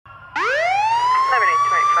11:25,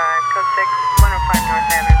 code 6, 105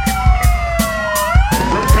 North Avenue, 52.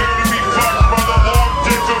 Prepare to be fucked by the long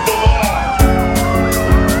dick of the law.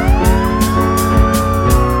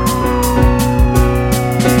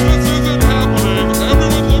 This isn't happening.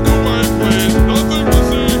 Everyone look away, please. Nothing to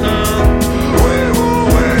see here.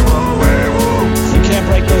 You can't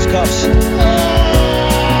break those cuffs.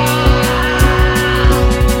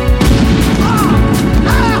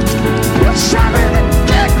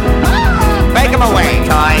 Take him away,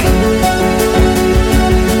 Toy.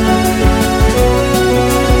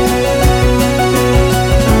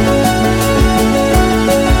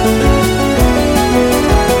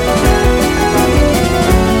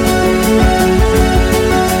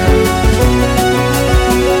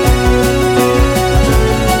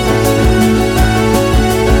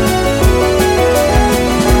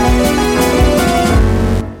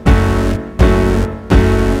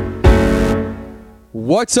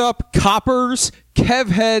 What's up, coppers, kev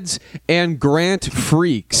heads, and Grant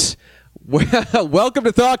freaks? Welcome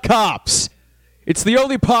to Thought Cops. It's the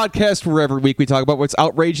only podcast where every week we talk about what's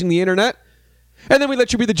outraging the internet, and then we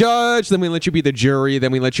let you be the judge, then we let you be the jury,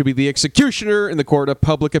 then we let you be the executioner in the court of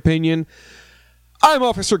public opinion. I'm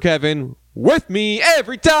Officer Kevin. With me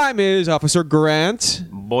every time is Officer Grant.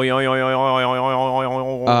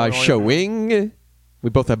 Showing. We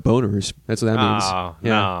both have boners. That's what that means.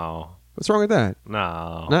 No. What's wrong with that?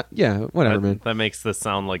 No. Whatever, man. That makes this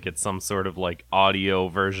sound like it's some sort of like audio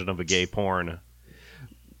version of a gay porn.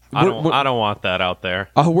 I don't want that out there.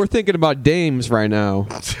 Oh, we're thinking about dames right now.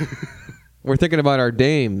 We're thinking about our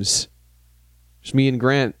dames. Just me and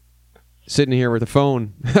Grant sitting here with the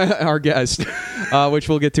phone, our guest, which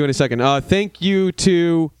we'll get to in a second. Thank you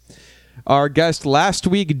to our guest last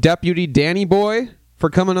week, Deputy Danny Boy, for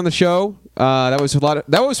coming on the show. That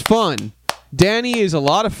was fun. Danny is a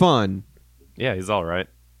lot of fun. Yeah, he's all right.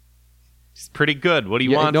 He's pretty good. What do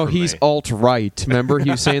you want? No, from he's me? alt-right. Remember,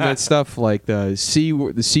 he was saying that stuff like the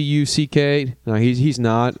C-U-C-K. No, he's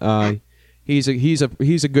not. He's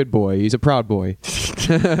a good boy. He's a proud boy.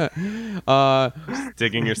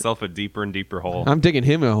 Digging yourself a deeper and deeper hole. I'm digging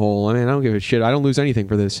him a hole. I mean, I don't give a shit. I don't lose anything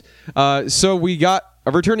for this. So we got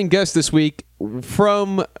a returning guest this week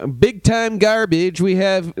from Big Time Garbage. We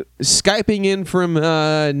have Skyping in from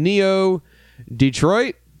Neo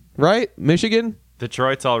Detroit, right? Michigan?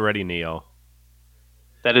 Detroit's already Neo.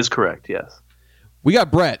 That is correct, yes. We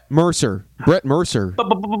got Brett Mercer. Ooga!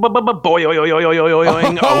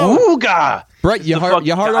 Brett, you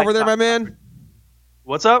hard over there, my man?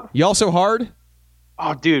 What's up? You also hard?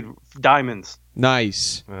 Oh, dude, diamonds.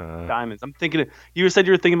 Nice. Diamonds. I'm thinking. You said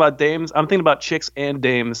you were thinking about dames. I'm thinking about chicks and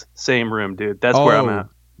dames, same room, dude. That's where I'm at.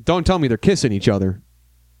 Don't tell me they're kissing each other.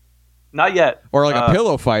 Not yet. Or like a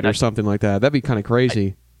pillow fight or something like that. That'd be kind of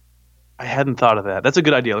crazy. I hadn't thought of that. That's a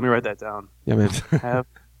good idea. Let me write that down. Yeah, man. Have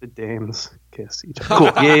the dames kiss each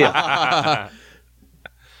other. Cool. Yeah.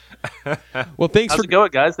 Well, thanks How's it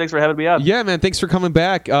going, guys? Thanks for having me on. Yeah, man. Thanks for coming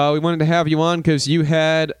back. We wanted to have you on because you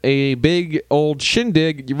had a big old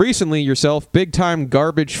shindig recently yourself, Big Time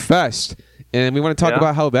Garbage Fest, and we want to talk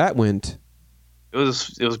about how that went. It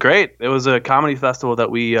was great. It was a comedy festival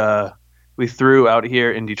that we threw out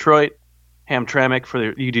here in Detroit. Hamtramck,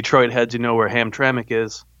 for you Detroit heads, you know where Hamtramck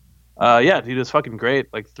is. Yeah, dude, it was fucking great.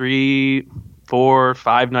 Like 3, 4,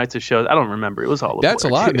 5 nights of shows. I don't remember. It was all. That's a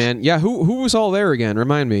lot, man. Yeah, who was all there again?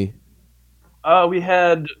 Remind me. We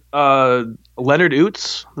had Leonard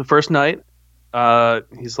Oots the first night.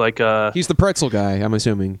 He's like he's the pretzel guy, I'm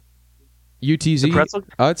assuming. UTZ the pretzel?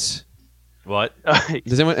 Utz. What?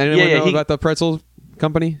 Does anyone know about the pretzel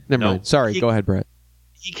company? Never mind. Sorry, go ahead, Brett.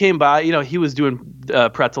 He came by, he was doing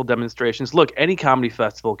pretzel demonstrations. Look, any comedy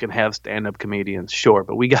festival can have stand-up comedians, sure,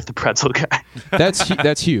 but we got the pretzel guy.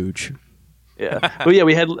 That's huge. Yeah. But yeah,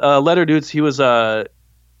 we had Leonard Oots. He was, some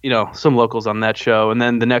locals on that show. And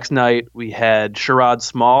then the next night we had Sherrod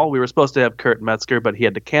Small. We were supposed to have Kurt Metzger, but he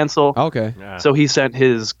had to cancel. Okay. Yeah. So he sent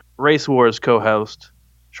his Race Wars co-host,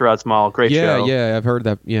 Sherrod Small. Great show. Yeah, I've heard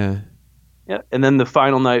that. Yeah. Yeah. And then the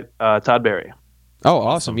final night, Todd Barry. Oh,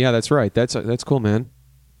 awesome. Yeah, that's right. That's cool, man.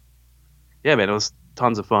 Yeah, man, it was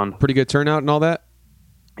tons of fun. Pretty good turnout and all that?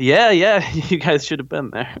 Yeah, you guys should have been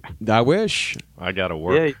there. I wish. I gotta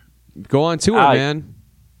work. Yeah, go on tour, man.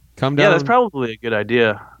 Come down. Yeah, that's probably a good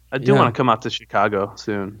idea. I do want to come out to Chicago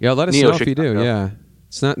soon. Yeah, let us know if you do. Yeah,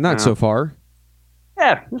 it's not so far.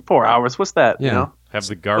 Yeah, 4 hours. What's that? Yeah. Have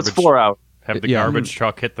the garbage. What's 4 hours? Have the garbage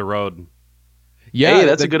truck hit the road. Yeah, hey,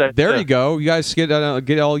 that's a good idea. There you go. You guys get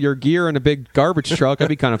all your gear in a big garbage truck. That'd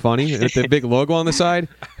be kind of funny. With the big logo on the side.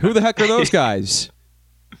 Who the heck are those guys?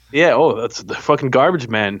 Yeah, that's the fucking garbage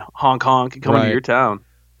man. Honk honk coming to your town.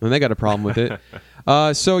 And they got a problem with it.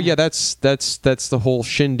 So yeah, that's the whole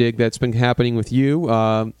shindig that's been happening with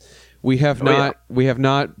you. We have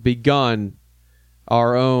not begun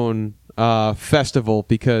our own festival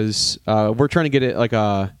because we're trying to get it like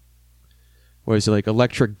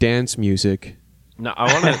electric dance music. No,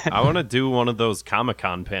 I want to do one of those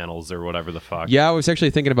Comic-Con panels or whatever the fuck. Yeah, I was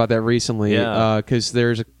actually thinking about that recently. Yeah. Because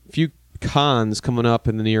there's a few cons coming up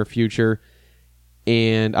in the near future,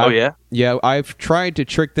 and I've tried to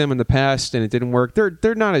trick them in the past and it didn't work.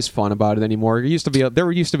 They're not as fun about it anymore. There used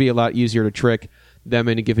to be a lot easier to trick them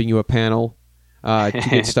into giving you a panel to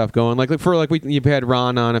get stuff going. You've had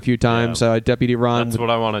Ron on a few times, Deputy Ron. That's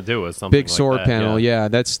what I want to do is something big sword like that, panel. Yeah,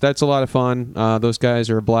 that's a lot of fun. Those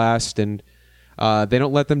guys are a blast, and they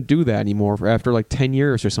don't let them do that anymore after like 10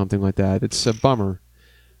 years or something like that. It's a bummer.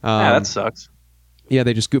 That sucks. Yeah,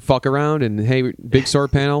 they just fuck around and hey, big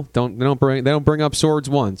sword panel. They don't bring up swords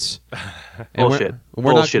once. And Bullshit.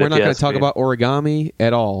 We're not Bullshit, if going you to ask talk me. about origami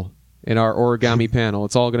at all in our origami panel.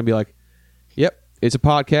 It's all going to be like, yep, it's a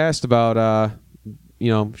podcast about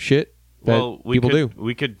shit that people do.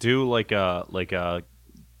 We could do like a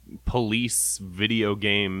police video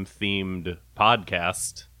game themed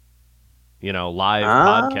podcast. Live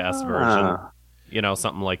podcast version.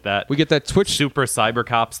 Something like that. We get that Twitch. Super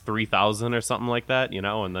Cybercops 3000 or something like that,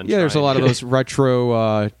 and then There's a lot of those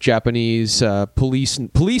retro Japanese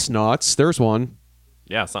police knots. There's one.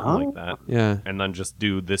 Yeah, something like that. Yeah. And then just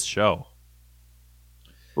do this show.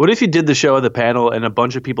 What if you did the show at the panel and a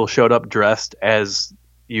bunch of people showed up dressed as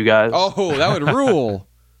you guys? Oh, that would rule.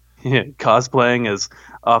 Yeah, cosplaying as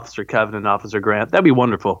Officer Kevin and Officer Grant. That'd be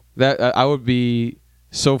wonderful. That I would be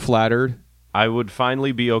so flattered. I would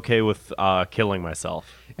finally be okay with killing myself.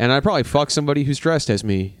 And I'd probably fuck somebody who's dressed as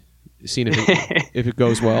me, seeing if it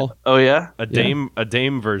goes well. Oh yeah, A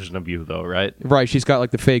dame version of you though, right? Right, she's got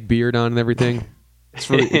like the fake beard on and everything. It's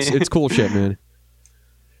really it's cool shit, man.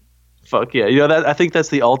 fuck yeah. I think that's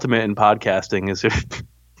the ultimate in podcasting is if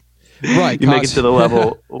Right, you make it to the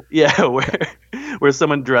level, where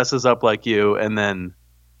someone dresses up like you, and then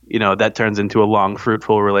that turns into a long,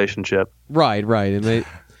 fruitful relationship. right, and they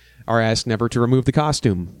are asked never to remove the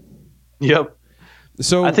costume. Yep.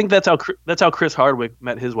 So I think that's how Chris Hardwick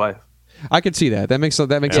met his wife. I could see that. That makes a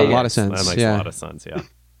lot of sense. That makes yeah. a lot of sense, yeah.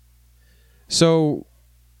 So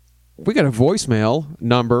we got a voicemail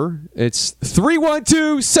number. It's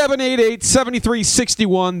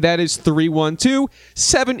 312-788-7361. That is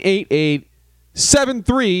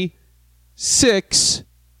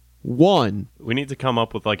 312-788-7361. We need to come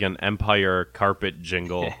up with like an Empire carpet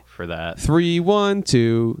jingle for that.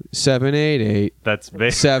 312-788. That's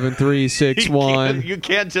big. 7361. You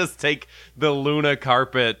can't just take the Luna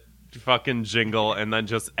carpet fucking jingle and then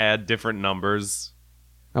just add different numbers.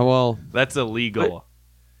 Oh, well. That's illegal.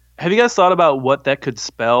 Have you guys thought about what that could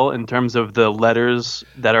spell in terms of the letters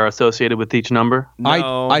that are associated with each number?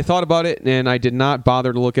 No. I thought about it, and I did not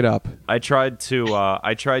bother to look it up. I tried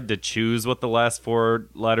to choose what the last four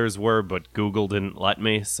letters were, but Google didn't let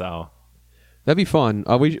me, so That'd be fun.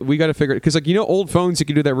 We got to figure it, because old phones, you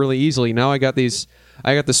can do that really easily. Now I got the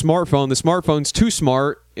smartphone. The smartphone's too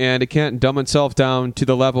smart, and it can't dumb itself down to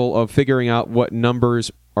the level of figuring out what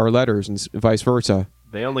numbers are letters and vice versa.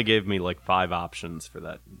 they only gave me like 5 options for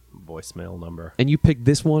that voicemail number. And you picked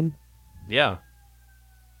this one? Yeah.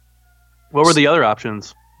 What were the other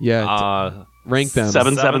options? Yeah. Rank them.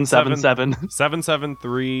 7777.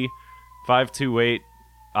 773-528.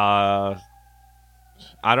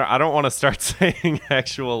 I don't want to start saying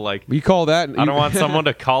actual like. You call that? I don't want someone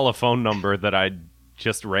to call a phone number that I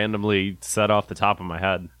just randomly said off the top of my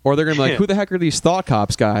head. Or they're gonna be like, "Who the heck are these Thought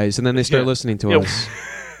Cops guys?" And then they start listening to us.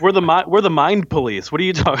 We're the mind police. What are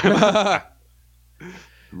you talking about?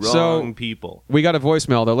 Wrong people. We got a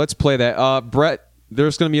voicemail though. Let's play that. Brett,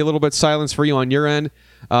 there's going to be a little bit of silence for you on your end.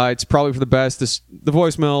 It's probably for the best. The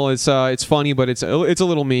voicemail is it's funny, but it's a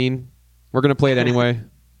little mean. We're going to play it anyway.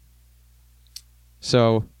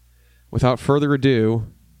 So, without further ado,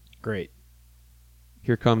 Great.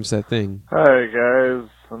 here comes that thing. Hi guys,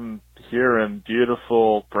 I'm here in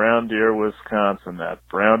beautiful Brown Deer, Wisconsin at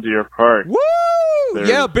Brown Deer Park. Woo! There's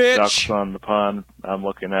Yeah, bitch! ducks on the pond I'm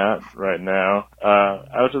looking at right now.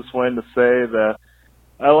 I was just wanting to say that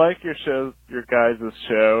I like your show, your guys'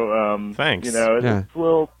 show. Thanks. It's Yeah. a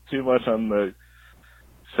little too much on the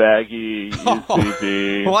saggy,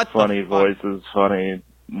 UCB, What the funny fuck? voices, funny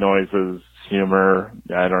noises, humor.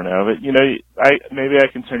 I don't know, but maybe I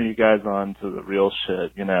can turn you guys on to the real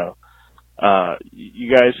shit. You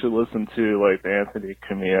guys should listen to like the Anthony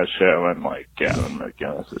Cumia show and like Gavin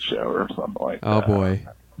McGinnis' show or something like that. Oh boy.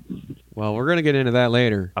 Well, we're going to get into that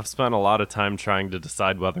later. I've spent a lot of time trying to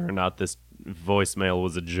decide whether or not this voicemail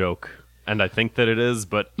was a joke. and I think that it is,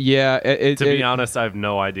 but Yeah, to be honest, I have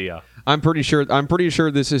no idea. I'm pretty sure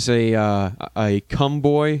this is a cum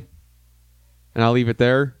boy, and I'll leave it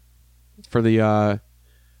there for the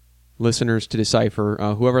listeners to decipher.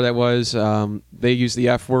 Whoever that was, they used the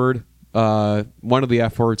F word, one of the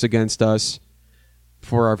F words against us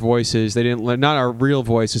for our voices. They didn't not our real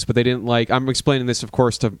voices, but they didn't like. I'm explaining this, of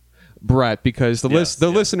course, to Brett because the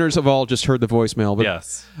listeners have all just heard the voicemail. But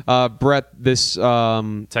Yes. Brett, this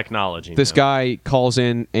Technology. this man. guy calls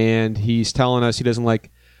in and he's telling us he doesn't like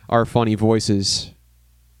our funny voices.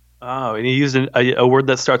 Oh, and he used a word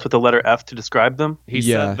that starts with the letter F to describe them? He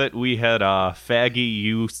Yeah. said that we had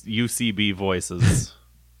faggy UCB voices,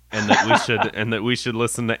 and that we should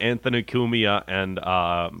listen to Anthony Cumia and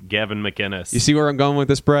Gavin McInnes. You see where I'm going with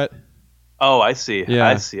this, Brett? Oh, I see. Yeah.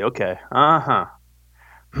 I see. Okay. Uh-huh.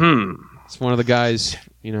 It's one of the guys,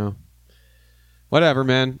 whatever,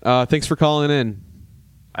 man. Thanks for calling in.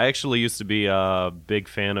 I actually used to be a big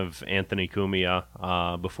fan of Anthony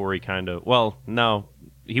Cumia before he kind of... Well, no,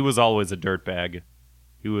 he was always a dirtbag.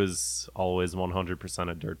 He was always 100%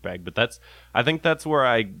 a dirtbag. But I think that's where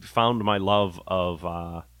I found my love of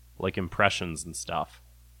like impressions and stuff.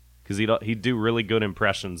 Because he'd do really good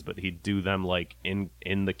impressions, but he'd do them like in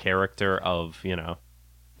the character of, That's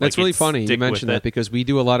like really he'd funny you stick mentioned with that it. because we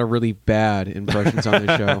do a lot of really bad impressions on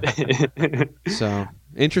the show. So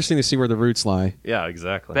interesting to see where the roots lie. Yeah,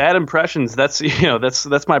 exactly. Bad impressions. That's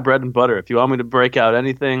my bread and butter. If you want me to break out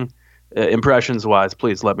anything impressions wise,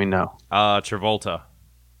 please let me know. Travolta.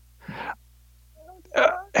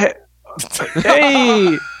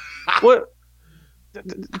 Hey, what?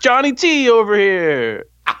 Johnny T over here.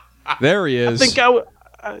 There he is. I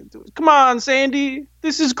think come on, Sandy.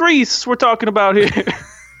 This is Grease we're talking about here.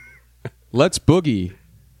 Let's boogie.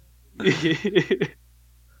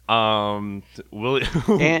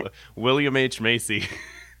 William H. Macy.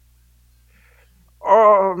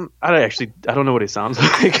 I don't know what he sounds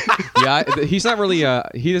like. Yeah, he's not really.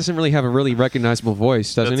 He doesn't really have a really recognizable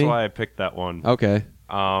voice, doesn't That's he? why I picked that one. Okay.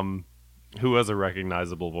 Who has a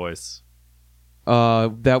recognizable voice?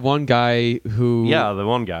 That one guy who. Yeah, the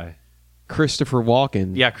one guy. Christopher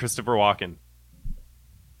Walken. Yeah, Christopher Walken.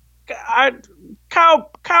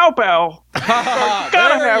 Cowbell.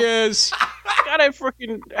 There he is. Gotta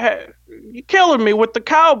freaking. You're killing me with the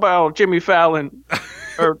cowbell, Jimmy Fallon.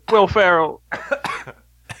 Or Will Ferrell.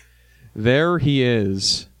 There he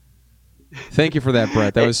is. Thank you for that,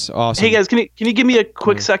 Brett. That was awesome. Hey guys, can you give me a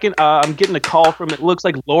quick second? I'm getting a call from, it looks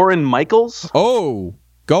like Lauren Michaels. Oh,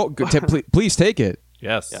 please take it.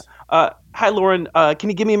 Yes. Hi Lauren, can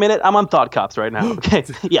you give me a minute? I'm on Thought Cops right now. Okay.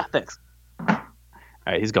 Yeah, thanks. All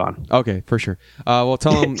right, he's gone. Okay, for sure. Well,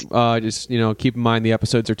 tell him just keep in mind the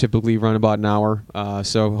episodes are typically run about an hour,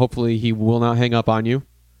 so hopefully he will not hang up on you.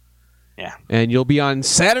 Yeah. And you'll be on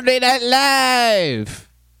Saturday Night Live.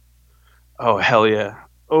 Oh hell yeah!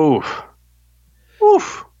 Oof.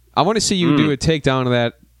 Oof. I want to see you do a takedown of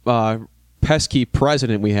that pesky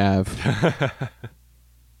president we have.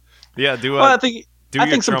 Yeah, do Well, a. I think your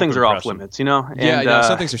some Trump things are off impression. limits, And, Yeah,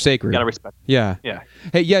 some things are sacred. Gotta respect. Yeah. Yeah.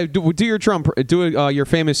 Hey, yeah. Do your Trump. Do your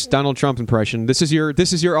famous Donald Trump impression. This is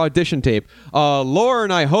your audition tape.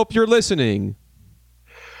 Lauren, I hope you're listening.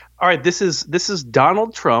 All right, this is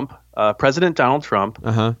Donald Trump, President Donald Trump,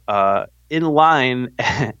 in line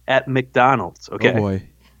at McDonald's. Okay. Oh boy.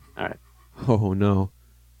 All right. Oh no.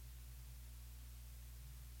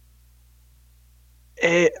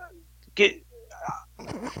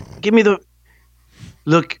 Give me the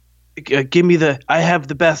look. Give me the. I have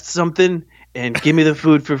the best something, and give me the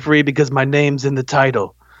food for free because my name's in the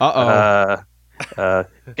title. God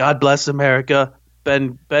bless America.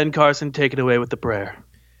 Ben Carson, take it away with the prayer.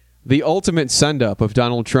 The ultimate send up of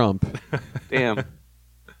Donald Trump. Damn.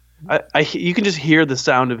 You can just hear the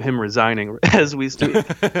sound of him resigning as we speak.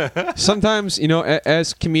 Sometimes,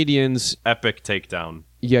 as comedians, Epic takedown.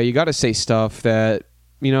 yeah, you got to say stuff that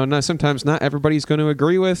sometimes not everybody's going to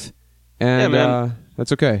agree with, and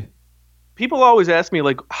that's okay. People always ask me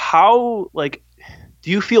how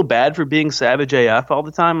do you feel bad for being Savage AF all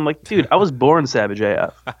the time? I'm like, dude, I was born Savage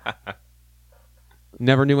AF.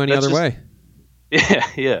 Never knew any That's other just- way.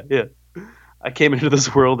 Yeah. I came into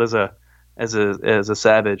this world as a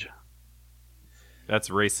savage. That's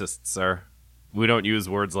racist, sir. We don't use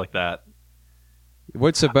words like that.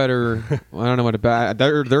 What's a better? I don't know what a bad.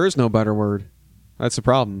 There is no better word. That's the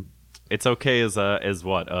problem. It's okay as a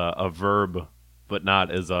verb, but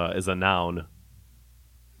not as a noun.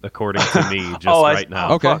 According to me, just right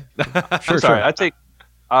now. Okay. I'm sorry.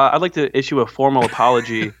 I'd like to issue a formal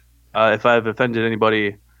apology if I've offended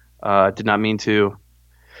anybody. Did not mean to.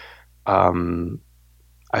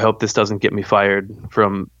 I hope this doesn't get me fired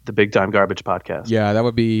from the Big Time Garbage podcast. Yeah, that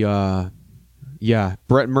would be. Yeah,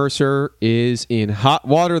 Brett Mercer is in hot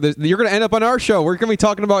water. You're going to end up on our show. We're going to be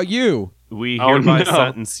talking about you We Oh, hereby no.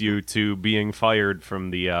 sentence you to being fired from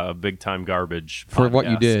the Big Time Garbage for what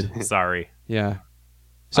you podcast. did. Sorry. Yeah.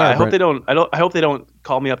 Sorry, I hope Brett. they don't. I hope they don't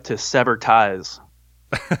call me up to sever ties.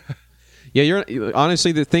 Yeah, you're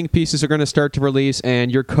honestly the think pieces are going to start to release, and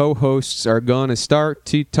your co-hosts are going to start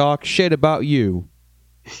to talk shit about you.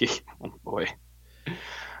 Oh boy.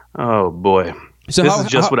 Oh boy. So This how, is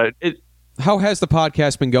just how, what I. how has the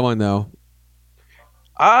podcast been going though?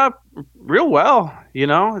 Real well. You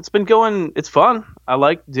know, it's been going. It's fun. I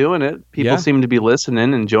like doing it. People Yeah. seem to be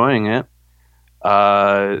listening, enjoying it.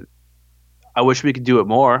 I wish we could do it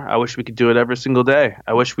more. I wish we could do it every single day.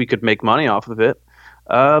 I wish we could make money off of it.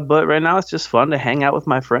 But right now, it's just fun to hang out with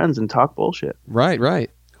my friends and talk bullshit. Right.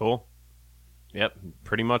 Cool. Yep.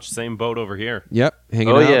 Pretty much same boat over here. Yep, hanging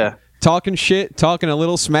Oh, out. yeah. Talking shit, talking a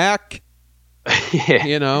little smack, Yeah.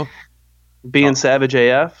 you know. Being savage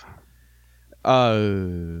AF.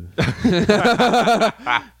 Nah,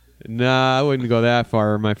 I wouldn't go that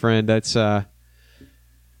far, my friend. That's I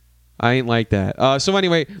ain't like that. So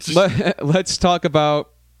anyway, let's talk about.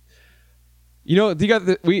 You know, you got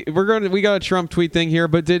we got a Trump tweet thing here,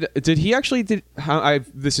 but did he actually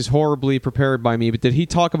this is horribly prepared by me, but did he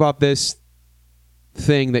talk about this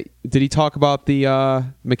thing did he talk about the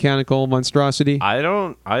mechanical monstrosity? I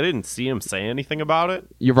didn't see him say anything about it.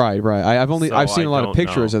 You're right. I've seen I a lot of don't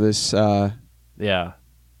pictures know. of this. Yeah.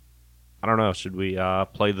 I don't know. Should we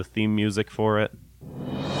play the theme music for it?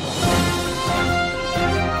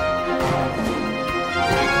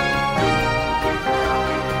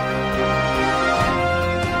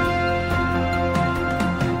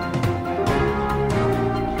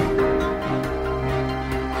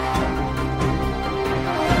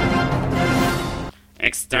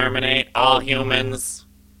 Exterminate all humans.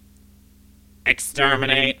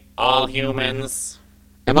 Exterminate all humans.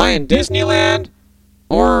 Am I in Disneyland?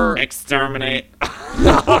 Or exterminate?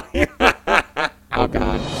 Oh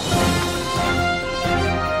God.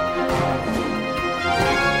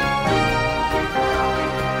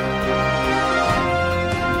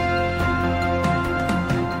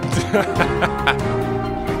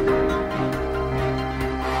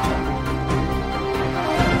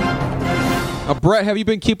 Brett, have you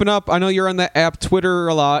been keeping up? I know you're on the app Twitter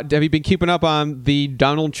a lot. Have you been keeping up on the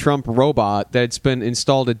Donald Trump robot that's been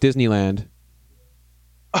installed at Disneyland?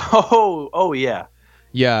 Oh yeah.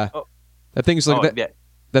 Yeah. Oh. That thing's like that. Yeah.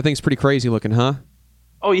 That thing's pretty crazy looking, huh?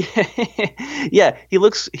 Oh yeah. Yeah. He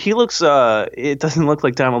looks. It doesn't look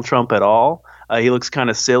like Donald Trump at all. He looks kind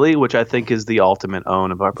of silly, which I think is the ultimate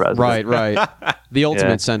own of our president. Right. The ultimate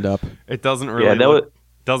Yeah. send up. It doesn't really that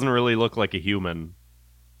doesn't really look like a human.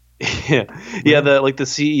 Yeah. The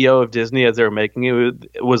CEO of Disney, as they were making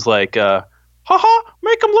it, was like, haha,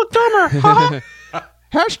 make him look dumber. Haha.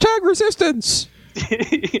 Hashtag resistance.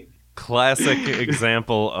 Classic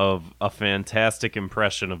example of a fantastic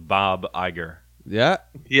impression of Bob Iger. Yeah.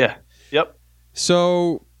 Yeah. Yep.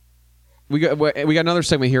 So we got another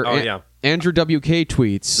segment here. Oh, yeah. Andrew WK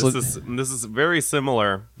tweets. This is very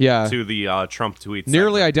similar Yeah. to the Trump tweets.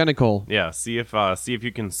 Nearly identical. Yeah, see if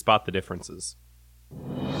you can spot the differences.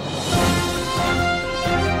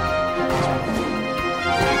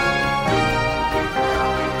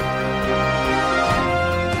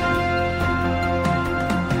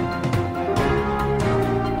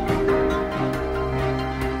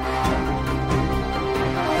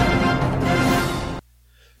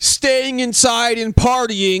 Staying inside and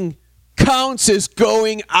partying counts as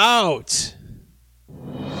going out.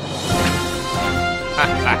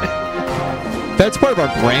 That's part of our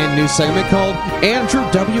brand new segment called Andrew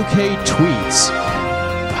WK Tweets.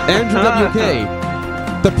 Andrew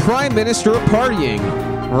WK, the Prime Minister of Partying.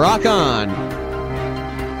 Rock on.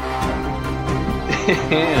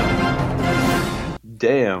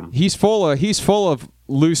 Damn. He's full of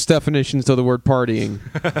loose definitions of the word partying.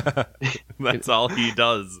 That's all he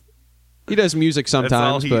does. He does music That's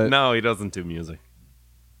all sometimes, he, but no, he doesn't do music.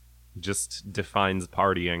 He just defines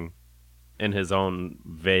partying in his own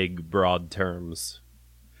vague, broad terms.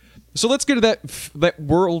 So let's get to that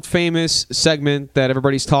world famous segment that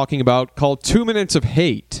everybody's talking about called 2 Minutes of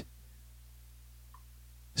Hate.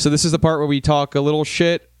 So this is the part where we talk a little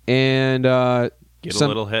shit and Get a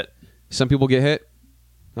little hit. Some people get hit.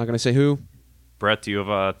 Not gonna say who. Brett, do you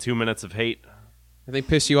have 2 minutes of hate? If they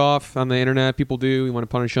piss you off on the internet, people do. You want to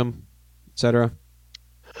punish them, etc.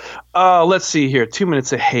 Let's see here. 2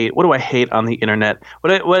 minutes of hate. What do I hate on the internet?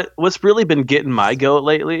 What's really been getting my goat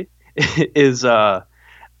lately is the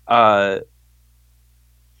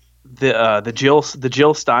the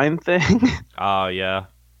Jill Stein thing. Oh, yeah.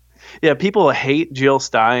 Yeah, people hate Jill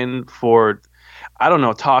Stein for, I don't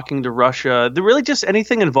know, talking to Russia. Really just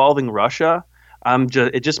anything involving Russia.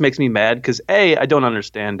 It just makes me mad because A, I don't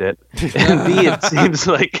understand it, and B,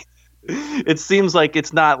 it seems like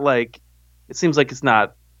it's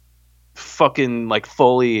not fucking like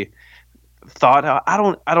fully thought out. I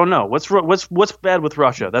don't know what's bad with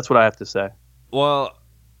Russia. That's what I have to say. Well,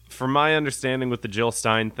 from my understanding with the Jill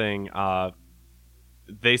Stein thing,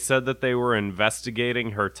 they said that they were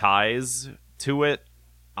investigating her ties to it,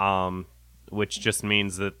 which just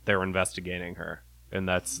means that they're investigating her, and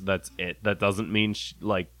that's it. That doesn't mean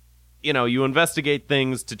you investigate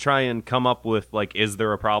things to try and come up with like, is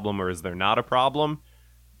there a problem or is there not a problem?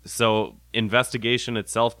 So investigation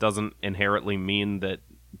itself doesn't inherently mean that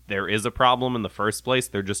there is a problem in the first place.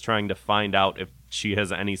 They're just trying to find out if she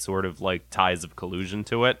has any sort of like ties of collusion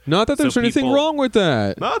to it. Not that there's anything wrong with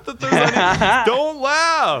that. Not that there's anything. Don't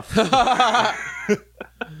laugh.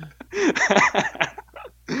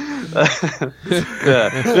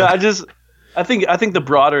 I think the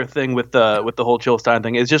broader thing with the whole Jill Stein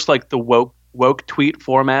thing is just like the woke tweet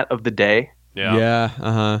format of the day.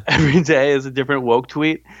 Yeah. Every day is a different woke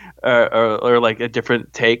tweet, or like a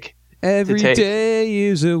different take. Every day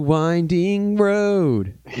is a winding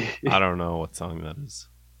road. I don't know what song that is.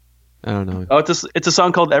 I don't know. Oh, it's a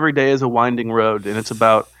song called "Every Day Is a Winding Road," and it's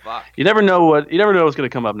about you never know what's going to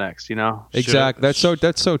come up next. You know. Exactly.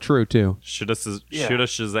 That's so true too. Should have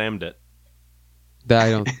Shazammed it. That I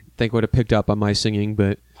don't think would have picked up on my singing,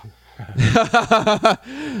 but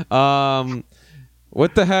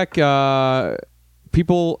what the heck?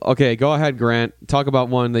 People. Okay, go ahead, Grant. Talk about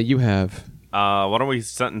one that you have. Why don't we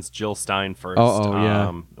sentence Jill Stein first?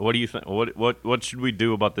 Yeah. What do you think? What should we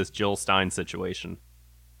do about this Jill Stein situation?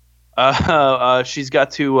 She's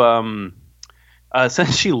got to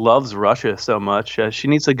since she loves Russia so much, she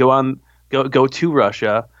needs to go to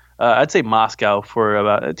Russia. I'd say Moscow for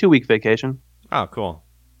about a 2-week vacation. Oh, cool.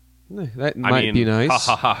 That might be nice.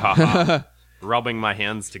 Ha, ha, ha, ha. Rubbing my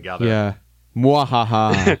hands together. Yeah.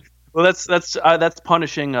 Mwahaha. Well, that's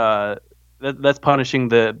punishing. That's punishing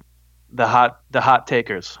the hot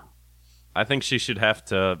takers. I think she should have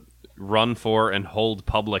to run for and hold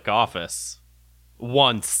public office.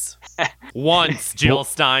 Once, Jill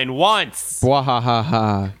Stein, once.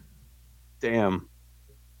 Mwahaha. Damn.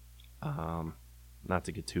 Not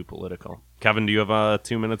to get too political. Kevin, do you have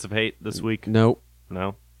 2 minutes of hate this week? Nope.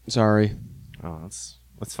 No? Sorry. Oh, that's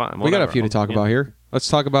fine. We got a few to talk about here. Let's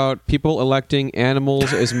talk about people electing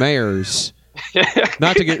animals as mayors.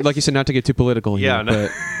 Not to get, like you said, not to get too political here. Yeah, no.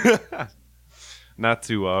 But not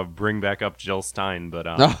to bring back up Jill Stein, but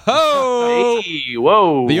oh, hey,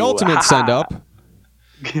 whoa, the ultimate send up.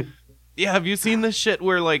 Yeah, have you seen this shit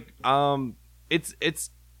where like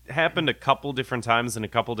it's happened a couple different times in a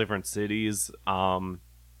couple different cities,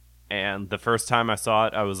 and the first time I saw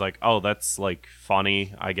it I was like, oh, that's like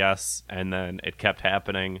funny, I guess, and then it kept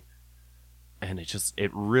happening, and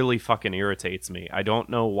it really fucking irritates me. I don't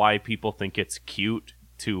know why people think it's cute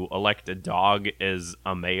to elect a dog as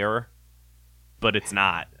a mayor, but it's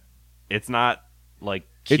not like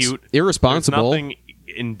cute. It's irresponsible. There's nothing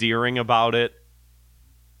endearing about it.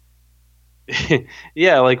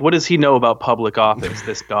 Yeah, like what does he know about public office?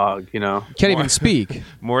 This dog, you know, can't even speak.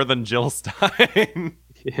 More than Jill Stein.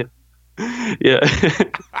 Yeah,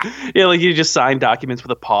 yeah. Like you just sign documents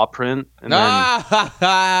with a paw print, and then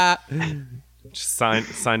just signed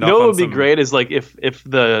off. You know what would be great is like if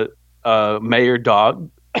the mayor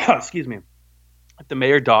dog, excuse me, if the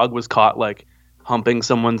mayor dog was caught like humping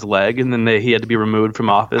someone's leg, and then he had to be removed from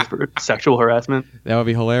office for sexual harassment. That would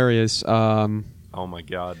be hilarious. Oh my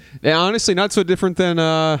god! Yeah, honestly, not so different than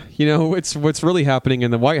what's really happening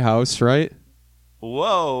in the White House, right?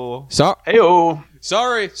 Whoa! Heyo!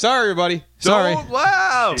 Sorry, everybody. Sorry. Don't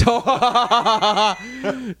laugh.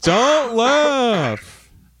 Don't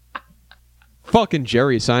laugh. Fucking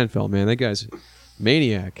Jerry Seinfeld, man. That guy's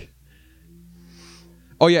maniac.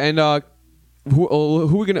 Oh yeah, and what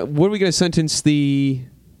are we gonna sentence the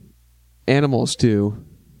animals to?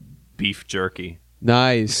 Beef jerky.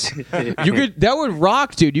 Nice. That would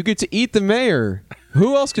rock, dude. You get to eat the mayor.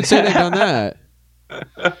 Who else could say they've done that?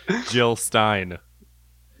 Jill Stein. I'd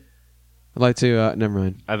like to. Never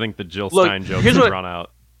mind. I think the Jill Stein joke has run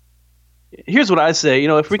out. Here's what I say. You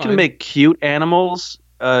know, if we can make cute animals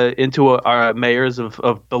into our mayors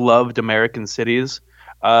of beloved American cities,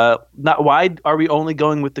 why are we only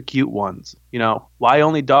going with the cute ones? You know, why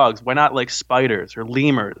only dogs? Why not like spiders or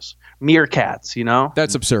lemurs, meerkats? You know,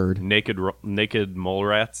 that's absurd. Naked mole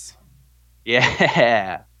rats.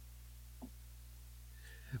 Yeah.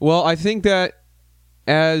 Well, I think that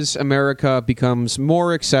as America becomes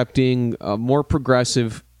more accepting, more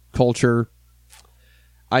progressive culture,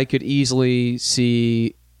 I could easily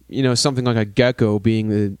see, something like a Gecko being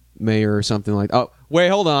the mayor or something like. Oh, wait,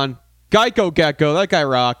 hold on, Geico Gecko, that guy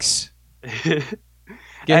rocks.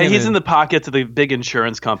 He's in the pockets of the big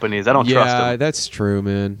insurance companies. I don't trust him. Yeah, that's true,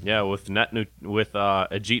 man. Yeah, with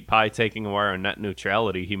Ajit Pai taking away our net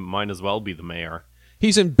neutrality, he might as well be the mayor.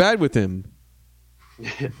 He's in bed with him.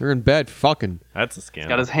 They're in bed fucking. That's a He's scandal.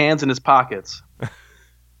 got his hands in his pockets.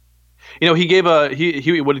 He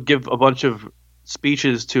would give a bunch of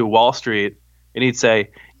speeches to Wall Street, and he'd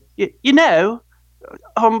say, Gov,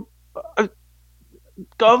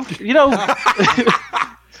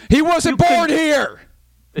 He wasn't born here.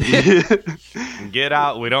 Get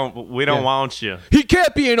out. We don't want you. He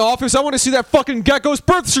can't be in office. I want to see that fucking Gecko's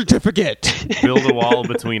birth certificate. Build a wall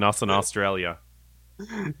between us and Australia.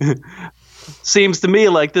 Seems to me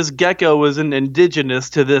like this gecko was an indigenous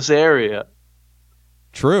to this area.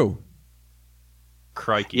 True.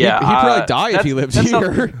 Crikey. Yeah. He'd probably die if he lived that's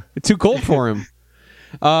here. It's too cold for him.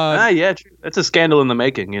 Yeah, true. That's a scandal in the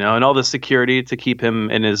making, and all the security to keep him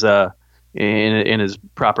in his in his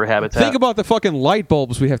proper habitat. Think about the fucking light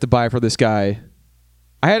bulbs we have to buy for this guy.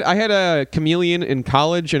 I had a chameleon in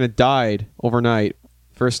college and it died overnight.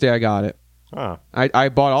 First day I got it. Huh. I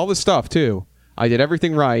bought all the stuff too. I did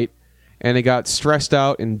everything right, and it got stressed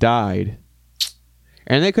out and died.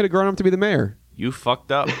 And they could have grown up to be the mayor. You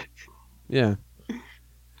fucked up. Yeah.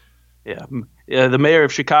 Yeah, the mayor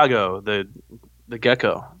of Chicago, the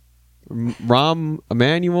gecko. Rahm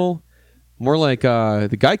Emanuel, more like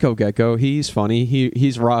the Geico Gecko. He's funny.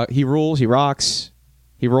 He rules. He rocks.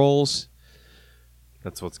 He rolls.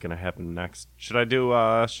 That's what's gonna happen next. Should I do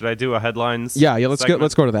a headlines? Yeah. Let's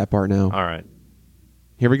segment? go to that part now. All right.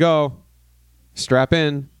 Here we go. Strap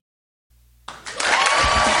in.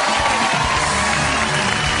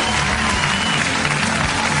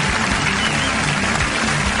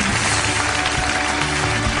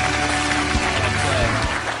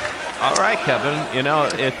 All right, Kevin.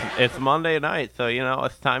 It's Monday night, so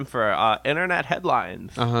it's time for internet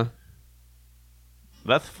headlines.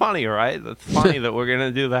 That's funny, right? That's funny that we're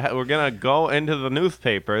gonna do that. We're gonna go into the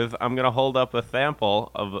newspapers. I'm gonna hold up a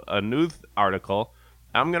sample of a news article.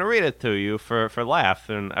 I'm gonna read it to you for laughs,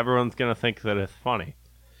 and everyone's gonna think that it's funny.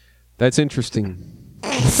 That's interesting. Go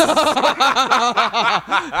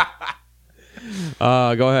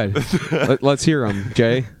ahead. Let's hear them,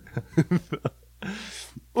 Jay.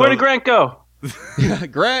 Where did Grant go?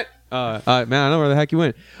 Grant. Man, I know where the heck you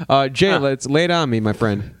went. Jay, let's lay it on me, my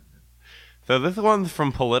friend. So this one's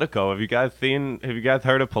from Politico. Have you guys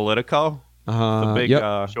heard of Politico? It's a big,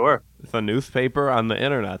 yep. Sure. It's a newspaper on the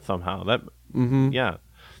internet somehow. Yeah.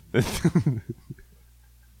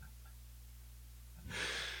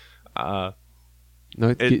 No,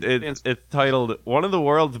 It's titled, "One of the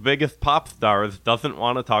world's biggest pop stars doesn't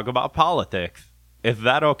want to talk about politics. Is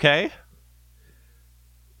that okay?"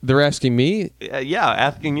 they're asking me. Yeah,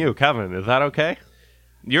 asking you, Kevin. Is that okay?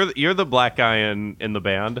 You're the black guy in the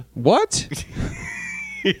band. What?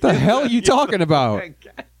 The hell are you talking about?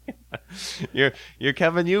 You're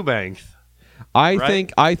Kevin Eubanks. I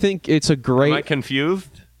Right? think it's a Am I great.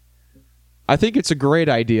 confused? I think it's a great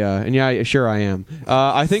idea, and yeah, sure I am.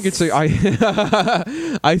 I think it's I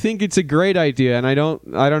think it's a great idea, and I don't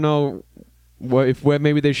know if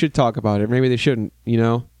maybe they should talk about it, maybe they shouldn't.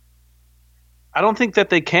 I don't think that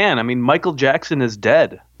they can. I mean, Michael Jackson is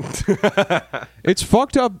dead. It's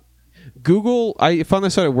fucked up. Google. I found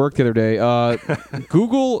this out at work the other day.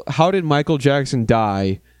 Google. How did Michael Jackson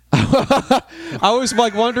die? I was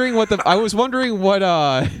wondering what the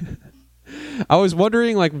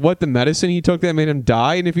medicine he took that made him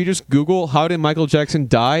die. And if you just Google how did Michael Jackson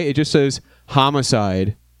die, it just says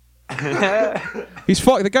homicide. He's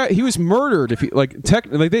fucked. The guy. He was murdered.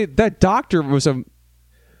 That doctor was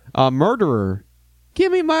a murderer.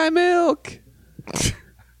 Give me my milk.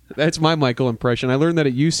 That's my Michael impression. I learned that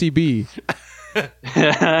at UCB.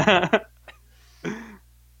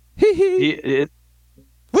 It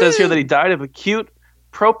says here that he died of acute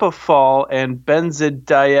propofol and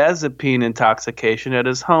benzodiazepine intoxication at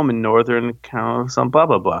his home in northern some blah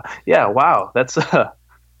blah blah. Yeah, wow, that's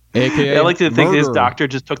AKA I like to think his murderer. doctor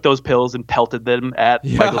just took those pills and pelted them at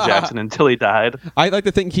Michael Jackson until he died. I like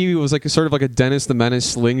to think he was sort of like a Dennis the Menace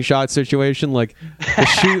slingshot situation, like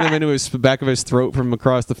shooting them into his back of his throat from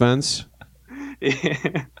across the fence. There's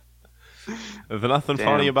nothing Damn.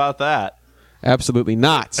 funny about that. Absolutely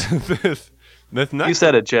not. this next You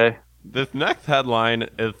said it, Jay. This next headline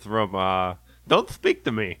is from Don't Speak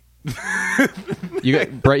to Me. Brett,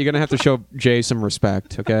 you're gonna have to show Jay some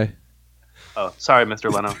respect, okay? Oh, sorry,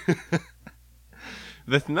 Mr. Leno.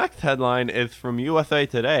 This next headline is from USA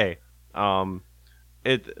Today.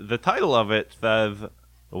 The title of it says,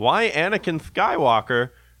 "Why Anakin Skywalker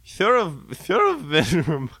should have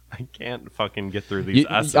been." I can't fucking get through these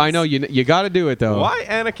essays. I know you got to do it though. Why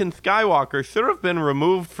Anakin Skywalker should have been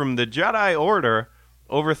removed from the Jedi Order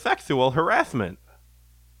over sexual harassment.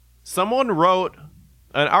 Someone wrote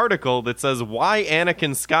an article that says why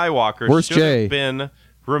Anakin Skywalker Where's should Jay? have been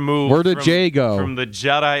removed. Where did Jay go? From the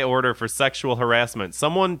Jedi Order for sexual harassment.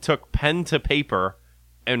 Someone took pen to paper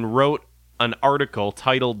and wrote an article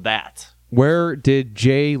titled that. Where did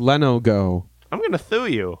Jay Leno go? I'm going to sue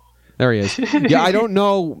you. There he is. Yeah, I don't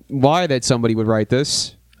know why that somebody would write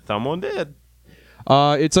this. Someone did.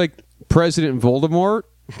 It's like President Voldemort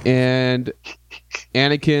and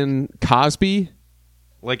Anakin Cosby.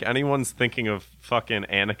 Like anyone's thinking of fucking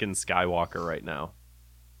Anakin Skywalker right now.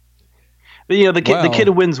 You know, the Well- kid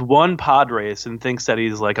wins one pod race and thinks that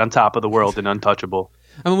he's like on top of the world and untouchable.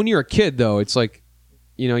 I mean, when you're a kid, though, it's like,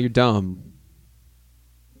 you're dumb.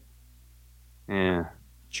 Yeah.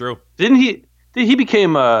 True. Did he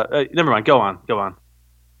became never mind, go on.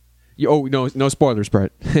 No spoilers,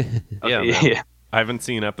 Brett. Yeah, Okay, man. yeah. I haven't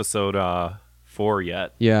seen episode 4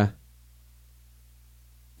 yet. Yeah.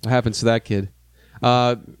 What happens to that kid?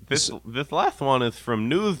 This last one is from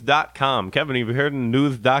news.com. Kevin, have you heard of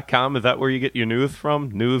news.com? Is that where you get your news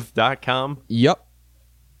from? News.com? Yep.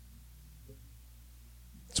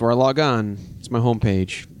 That's where I log on. It's my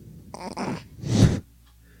homepage.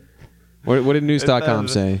 What did news.com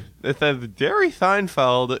say? It says Jerry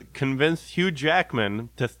Seinfeld convinced Hugh Jackman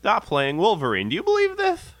to stop playing Wolverine. Do you believe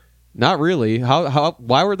this? Not really.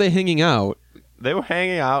 Why were they hanging out? They were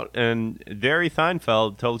hanging out, and Jerry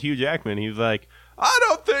Seinfeld told Hugh Jackman, he was like, "I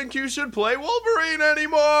don't think you should play Wolverine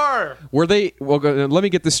anymore." Were they? Well, let me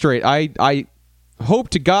get this straight. I hope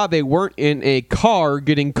to God they weren't in a car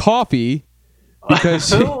getting coffee,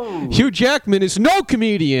 because Hugh Jackman is no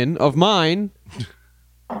comedian of mine.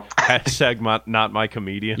 Hashtag not my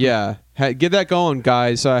comedian. Yeah, get that going,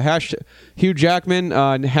 guys. Hashtag Hugh Jackman.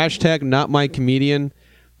 Hashtag not my comedian.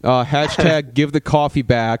 Hashtag give the coffee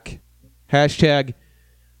back. Hashtag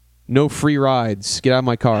no free rides. Get out of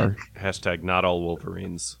my car. Hashtag not all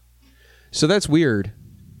Wolverines. So that's weird.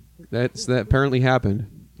 That apparently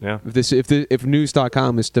happened. Yeah. If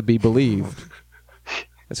news.com is to be believed,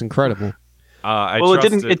 that's incredible.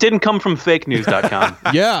 It didn't come from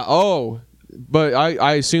fakenews.com. Yeah. Oh, but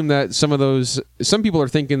I assume that some people are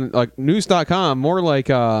thinking like news.com more like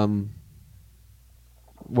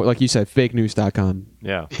like you said, fake news.com.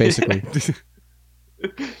 Yeah. Basically.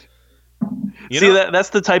 That's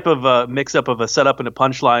the type of mix-up of a setup and a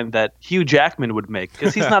punchline that Hugh Jackman would make,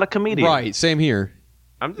 because he's not a comedian. Right, same here.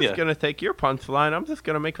 I'm just going to take your punchline. I'm just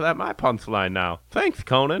going to make that my punchline now. Thanks,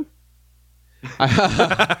 Conan.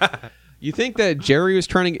 You think that Jerry was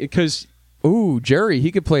trying to... Because, Jerry,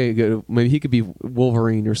 he could play... Maybe he could be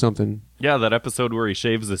Wolverine or something. Yeah, that episode where he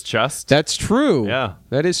shaves his chest. That's true. Yeah.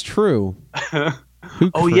 That is true. Yeah,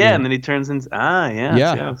 and then he turns into... yeah.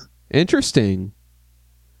 Yeah. Interesting.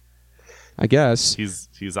 I guess.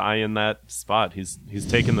 He's eyeing that spot. He's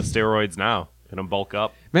taking the steroids now. Gonna bulk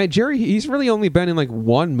up. Man, Jerry, he's really only been in like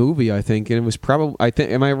one movie, I think, and it was probably,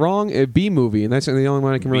 am I wrong? A B movie, and that's the only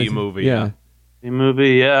one I can really B movie, yeah. B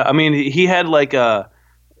movie, yeah. I mean, he had like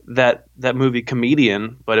that movie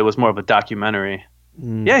Comedian, but it was more of a documentary.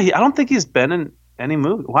 Yeah, I don't think he's been in any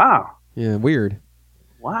movie. Wow. Yeah, weird.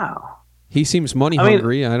 Wow. He seems money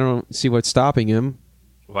hungry. I don't see what's stopping him.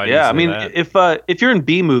 Why do you say that? if you're in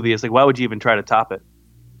B movie, it's like, why would you even try to top it?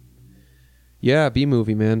 Yeah, B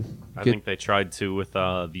movie, man. I think they tried to with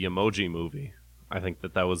the Emoji Movie. I think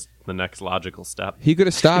that was the next logical step. He could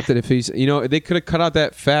have stopped it if he's, they could have cut out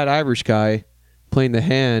that fat Irish guy playing the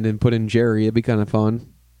hand and put in Jerry. It'd be kind of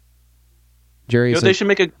fun. Jerry, they should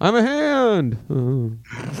make a. I'm a hand.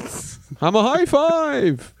 I'm a high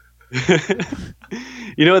five.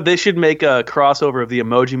 You know what? They should make a crossover of the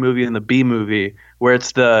Emoji Movie and the B movie, where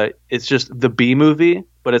it's just the B movie,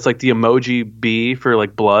 but it's like the Emoji B for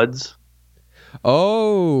like Bloods.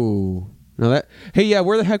 Oh, no, that. Hey, yeah,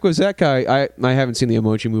 where the heck was that guy? I haven't seen the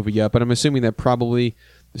Emoji Movie yet, but I'm assuming that probably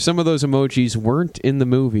some of those emojis weren't in the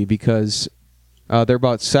movie because they're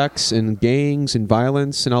about sex and gangs and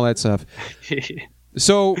violence and all that stuff.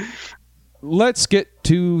 So let's get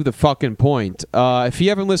to the fucking point. If you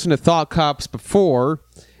haven't listened to Thought Cops before,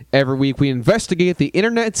 every week we investigate the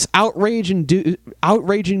internet's outraging.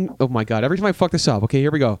 Oh my god! Every time I fuck this up, okay,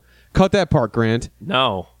 here we go. Cut that part, Grant.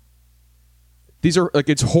 No. These are like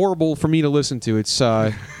it's horrible for me to listen to. It's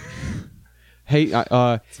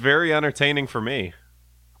it's very entertaining for me.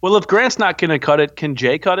 Well, if Grant's not gonna cut it, can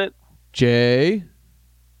Jay cut it? Jay.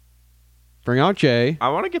 Bring out Jay. I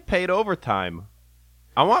want to get paid overtime.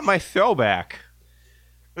 I want my throwback.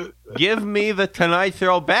 Give me the Tonight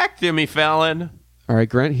Throwback, Jimmy Fallon. All right,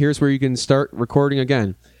 Grant, here's where you can start recording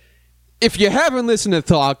again. If you haven't listened to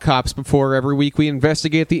Thought Cops before, every week we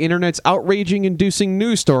investigate the internet's outraging-inducing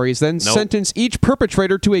news stories, then sentence each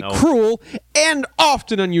perpetrator to a cruel and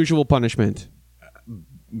often unusual punishment.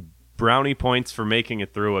 Brownie points for making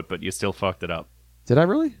it through it, but you still fucked it up. Did I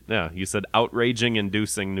really? Yeah, you said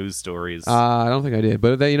outraging-inducing news stories. I don't think I did,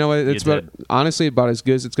 but you know what? It's honestly about as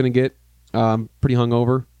good as it's going to get. Pretty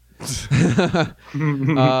hungover.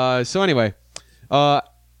 So anyway,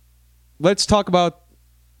 let's talk about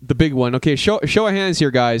the big one. Okay, show of hands here,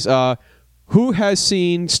 guys. Who has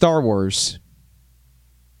seen Star Wars?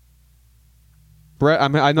 Brett,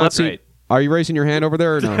 I'm not seeing. Right. Are you raising your hand over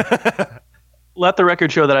there or no? Let the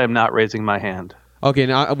record show that I am not raising my hand. Okay,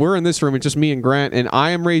 now we're in this room. It's just me and Grant, and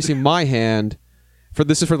I am raising my hand.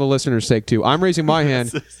 This is for the listener's sake too. I'm raising my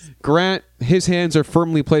hand. Grant, his hands are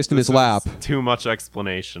firmly placed in his lap. Too much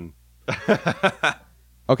explanation.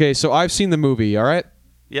 Okay, so I've seen the movie. All right.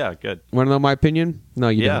 Yeah, good. Want to know my opinion? No,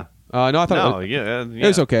 you don't. No, I thought it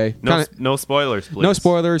was okay. No spoilers, please. No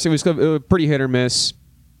spoilers. It was pretty hit or miss.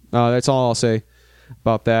 That's all I'll say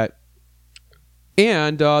about that.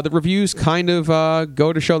 And the reviews kind of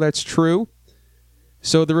go to show that's true.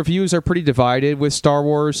 So the reviews are pretty divided with Star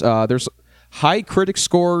Wars. There's high critic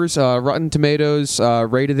scores. Rotten Tomatoes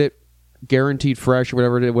rated it guaranteed fresh,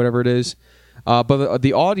 whatever it is. But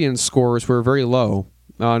the audience scores were very low.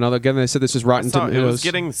 Now, again, they said this is Rotten Tomatoes. It was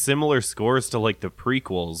getting similar scores to like the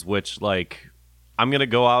prequels, which I'm going to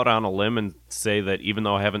go out on a limb and say that even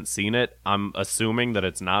though I haven't seen it, I'm assuming that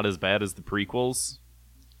it's not as bad as the prequels.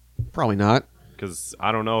 Probably not. Because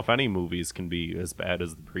I don't know if any movies can be as bad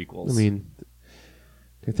as the prequels. I mean,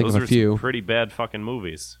 I think those of a few. Some pretty bad fucking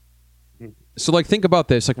movies. So, think about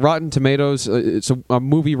this. Rotten Tomatoes, it's a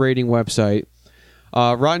movie rating website.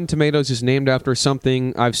 Rotten Tomatoes is named after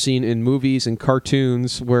something I've seen in movies and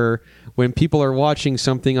cartoons where when people are watching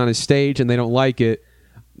something on a stage and they don't like it,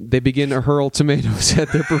 they begin to hurl tomatoes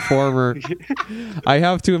at their performer. I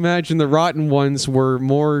have to imagine the rotten ones were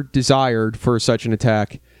more desired for such an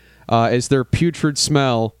attack, as their putrid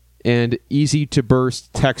smell and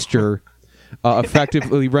easy-to-burst texture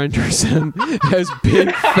effectively renders them as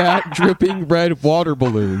big, fat, dripping red water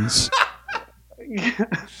balloons.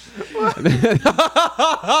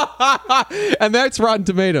 And that's Rotten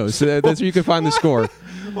Tomatoes. That's where you can find the score.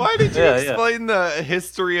 Why did you explain the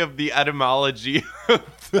history of the etymology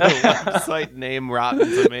of the website name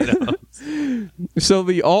Rotten Tomatoes? So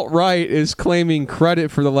the alt-right is claiming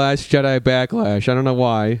credit for The Last Jedi Backlash. I don't know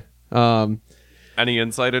why. Any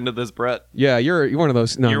insight into this, Brett? Yeah, you're one of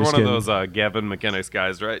those. No, you're one of those Gavin McInnes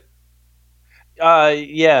guys, right?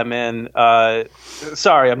 Yeah, man.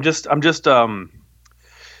 Sorry, I'm just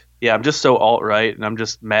so alt-right, and I'm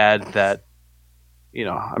just mad that,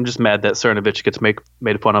 that Cernovich gets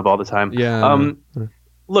made fun of all the time. Yeah.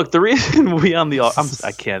 Look, the reason we on the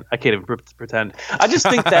I can't even pretend. I just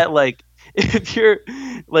think that if you're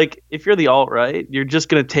the alt-right, you're just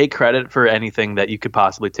gonna take credit for anything that you could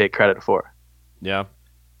possibly take credit for. Yeah.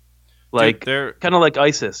 Kind of like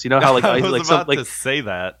ISIS. You know how I was about to say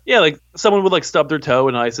that. Yeah, someone would stub their toe,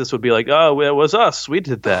 and ISIS would be like, "Oh, it was us. We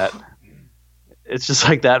did that." It's just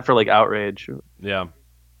like that for outrage. Yeah.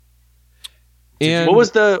 And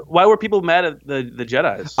why were people mad at the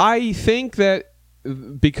Jedis? I think that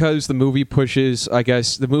because the movie pushes, I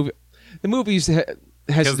guess the movies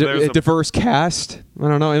has a diverse cast. I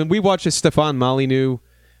don't know, and we watched a Stefan Molyneux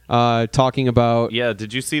talking about. Yeah,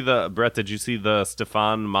 did you see the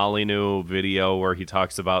Stefan Molyneux video where he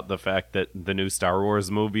talks about the fact that the new Star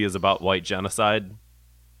Wars movie is about white genocide?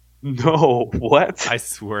 No, what? I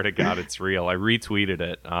swear to God, it's real. I retweeted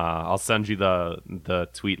it. I'll send you the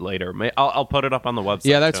tweet later. I'll put it up on the website.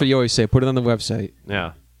 Yeah, that's what you always say. Put it on the website.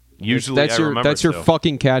 Yeah. Usually that's your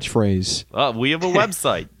fucking catchphrase. We have a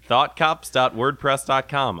website,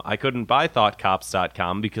 thoughtcops.wordpress.com. I couldn't buy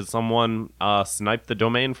thoughtcops.com because someone sniped the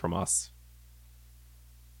domain from us.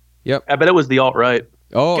 Yep. I bet it was the alt-right.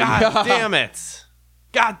 Oh, God damn it.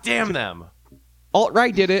 God damn them.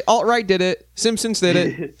 Alt-right did it. Simpsons did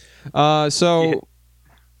it. So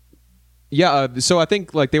I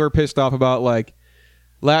think they were pissed off about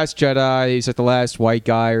Last Jedi. He's the last white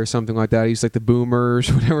guy or something like that. He's the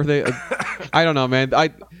boomers, whatever they. I don't know, man.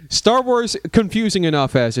 Star Wars confusing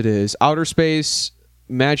enough as it is. Outer space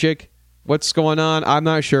magic. What's going on? I'm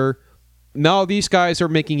not sure. No, these guys are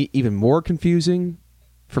making it even more confusing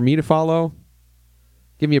for me to follow.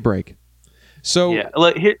 Give me a break. So yeah,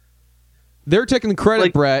 They're taking credit,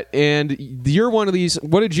 Like- Brett, and you're one of these.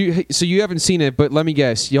 What did you? So you haven't seen it, but let me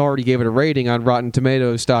guess. You already gave it a rating on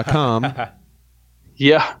RottenTomatoes.com.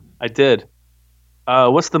 Yeah, I did.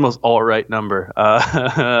 What's the most alt-right number?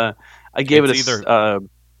 I gave It's it a.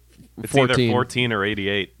 It's 14. either 14 or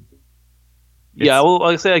 88. Yeah, well,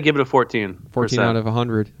 I say I give it a 14. 14 out of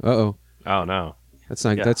 100. Uh-oh. Oh no. That's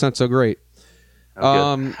not. Yeah. That's not so great.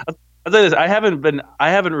 I'll tell you this, I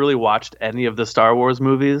haven't really watched any of the Star Wars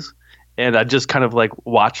movies, and I just kind of like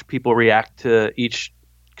watch people react to each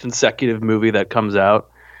consecutive movie that comes out,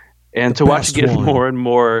 and to watch best it get one. more and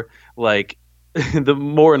more like the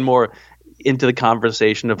more and more into the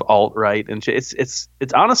conversation of alt-right and shit. It's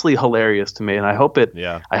honestly hilarious to me, and I hope it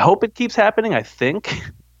keeps happening. I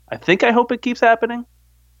hope it keeps happening.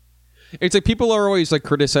 It's like people are always like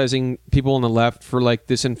criticizing people on the left for like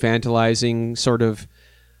this infantilizing sort of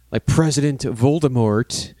like President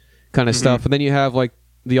Voldemort kind of stuff, and then you have like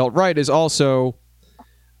the alt-right is also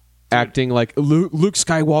acting like Luke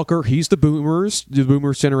Skywalker. He's the boomers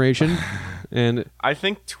generation, and I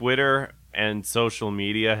think Twitter and social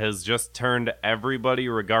media has just turned everybody,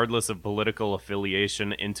 regardless of political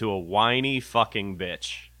affiliation, into a whiny fucking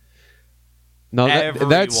bitch. no, that's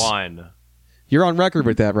Everyone. you're on record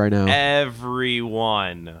with that right now.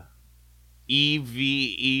 Everyone.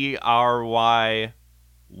 EVERY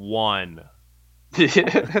 1.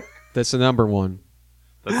 That's the number one.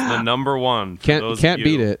 That's the number one. For those Can't of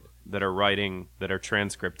beat you it. That are writing, that are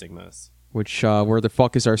transcripting this. Which where the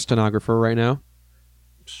fuck is our stenographer right now?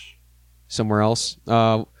 Somewhere else.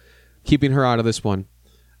 Keeping her out of this one.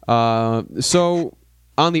 So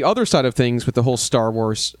on the other side of things, with the whole Star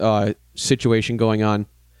Wars situation going on,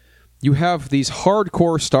 you have these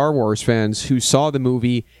hardcore Star Wars fans who saw the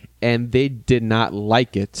movie and they did not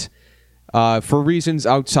like it for reasons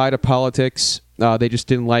outside of politics. They just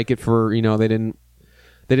didn't like it for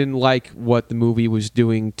they didn't like what the movie was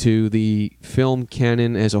doing to the film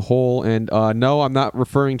canon as a whole. And no, I'm not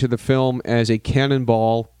referring to the film as a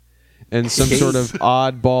cannonball and some sort of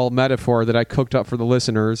oddball metaphor that I cooked up for the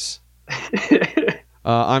listeners.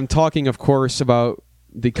 I'm talking, of course, about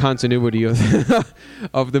the continuity of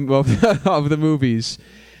of the movies.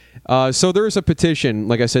 So there is a petition,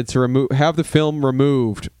 like I said, to have the film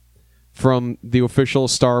removed from the official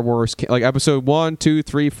Star Wars, like episode 1, 2,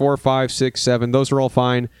 3, 4, 5, 6, 7. Those are all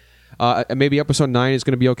fine. Maybe episode 9 is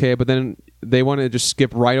going to be okay, but then they want to just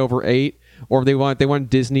skip right over 8, or they want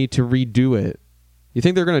Disney to redo it. You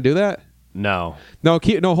think they're going to do that? No. No,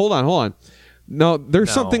 hold on. No, there's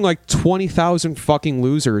No. something like 20,000 fucking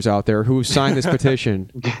losers out there who signed this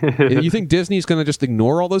petition. You think Disney's going to just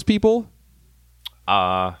ignore all those people?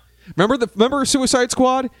 Remember Suicide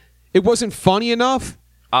Squad? It wasn't funny enough,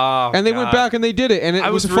 and they went back and they did it, and it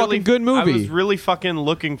was a fucking good movie. I was really fucking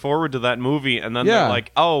looking forward to that movie, and then Yeah. they're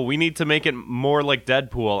like, "Oh, we need to make it more like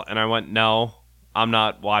Deadpool," and I went, "No, I'm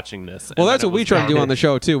not watching this." Well, And that's then what we it was try to do garbage. on the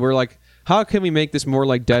show too. We're like, how can we make this more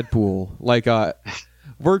like Deadpool? Like, we're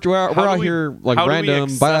out we- here like how do we random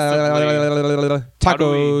excessively-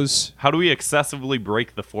 tacos. How do we excessively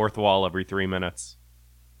break the fourth wall every 3 minutes?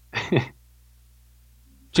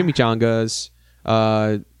 Chimichangas,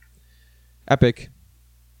 Epic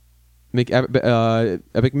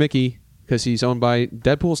Mickey, because he's owned by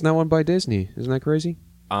Deadpool's now owned by Disney. Isn't that crazy?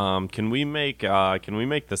 Can we make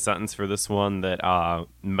the sentence for this one that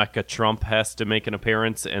Mecha Trump has to make an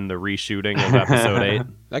appearance in the reshooting of episode 8?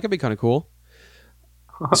 That could be kind of cool.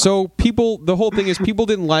 So the whole thing is people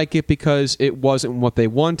didn't like it because it wasn't what they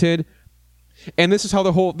wanted. And this is how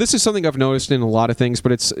this is something I've noticed in a lot of things,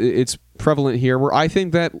 but it's prevalent here, where I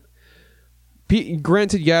think that,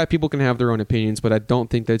 granted, yeah, people can have their own opinions, but I don't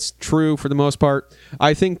think that's true for the most part.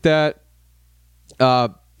 I think that,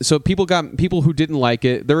 so people who didn't like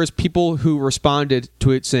it. There is people who responded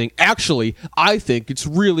to it saying, actually, I think it's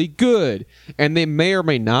really good. And they may or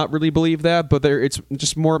may not really believe that, but it's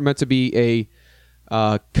just more meant to be a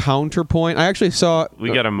counterpoint. I actually saw.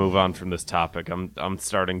 We got to move on from this topic. I'm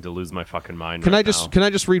starting to lose my fucking mind. Can right I just now. can I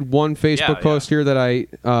just read one Facebook Yeah, post here that I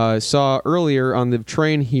saw earlier on the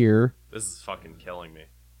train here? This is fucking killing me.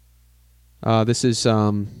 This is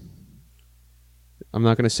I'm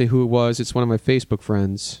not going to say who it was. It's one of my Facebook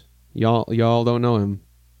friends. Y'all don't know him.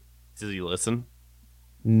 Does he listen?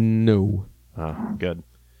 No. Oh, good.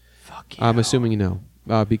 Fuck you. I'm assuming you know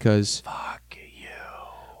because Fuck you.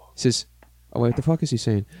 He says, oh, what the fuck is he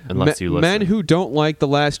saying? Unless you listen. Men who don't like The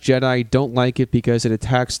Last Jedi don't like it because it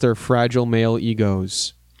attacks their fragile male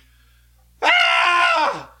egos.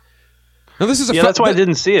 Now, this is That's why I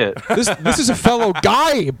didn't see it. This is a fellow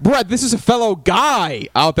guy, Brett. This is a fellow guy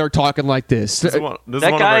out there talking like this. This is one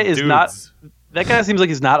That of guy our is dudes. not. That guy seems like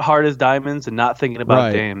he's not hard as diamonds and not thinking about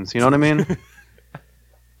Right. dames. You know what I mean?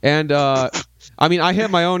 And I mean, I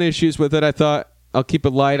had my own issues with it. I thought I'll keep it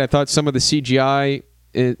light. I thought some of the CGI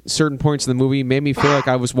at certain points in the movie made me feel like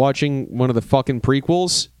I was watching one of the fucking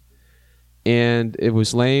prequels, and it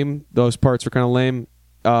was lame. Those parts were kind of lame,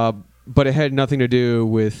 but it had nothing to do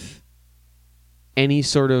with any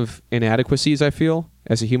sort of inadequacies. I feel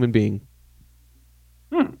as a human being.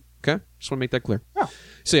 Okay, just want to make that clear. Yeah.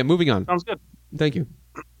 So yeah, moving on. Sounds good. Thank you.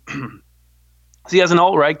 See, as an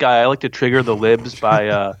alt-right guy, I like to trigger the libs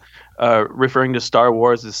by referring to Star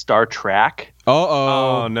Wars as Star Trek.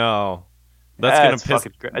 Oh no, That's that's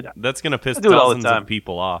fucking great. that's gonna piss I do it all the dozens time. of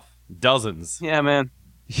people off. Dozens. Yeah, man.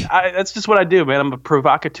 That's just what I do, man. I'm a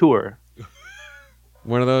provocateur.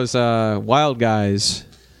 One of those wild guys.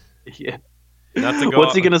 Yeah. Not to go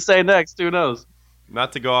What's he gonna say next? Who knows?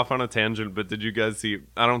 Not to go off on a tangent, but did you guys see?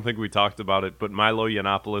 I don't think we talked about it, but Milo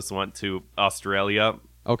Yiannopoulos went to Australia,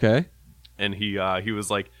 Okay. and he was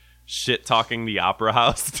like shit talking the opera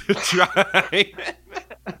house to try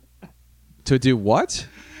To do what?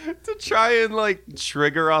 to try and like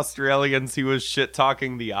trigger Australians. He was shit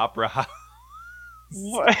talking the opera house.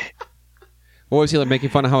 What? What was he like,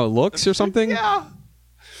 making fun of how it looks or something? Yeah.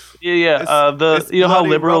 Yeah. It's You know how bloody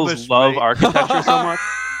liberals rubbish, love mate. architecture so much.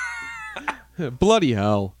 Bloody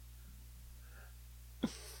hell.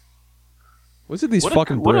 What's it these What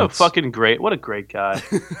fucking a, what a Brits? fucking great. What a great guy.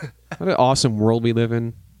 What an awesome world we live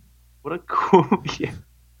in. What a cool. Yeah.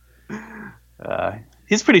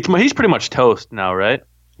 He's pretty much toast now, right?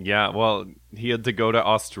 Yeah, well, he had to go to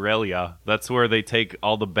Australia. That's where they take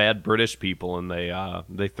all the bad British people and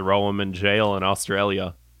they throw them in jail in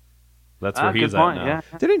Australia. That's where he's good point. at now.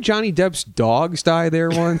 Yeah. Didn't Johnny Depp's dogs die there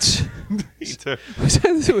once? Yeah,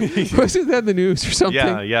 Wasn't that in the news or something?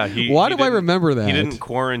 yeah. Why he do I didn't- remember that? He didn't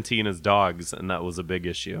quarantine his dogs, and that was a big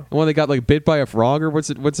issue. When they got like bit by a frog, or what's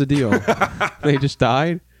the deal? They just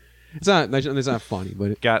died. It's not funny,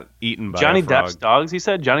 but Got eaten by Johnny a frog. Depp's dogs. He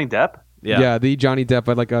said Johnny Depp. Yeah. the Johnny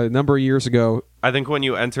Depp like a number of years ago. I think when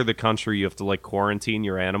you enter the country, you have to like quarantine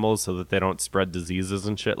your animals so that they don't spread diseases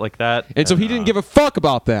and shit like that. And so he didn't give a fuck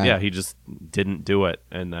about that. Yeah, he just didn't do it,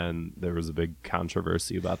 and then there was a big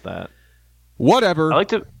controversy about that. Whatever.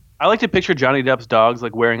 I like to picture Johnny Depp's dogs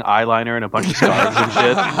like wearing eyeliner and a bunch of scarves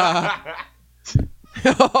and shit.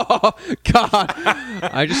 Oh, God.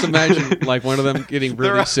 I just imagine like one of them getting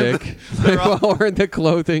really all- sick while wearing the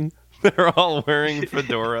clothing. They're all wearing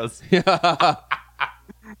fedoras.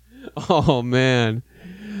 Oh, man.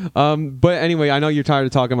 But anyway, I know you're tired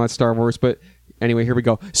of talking about Star Wars, but anyway, here we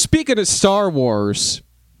go. Speaking of Star Wars,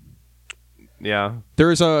 Yeah.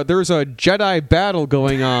 there's a Jedi battle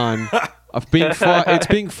going on. It's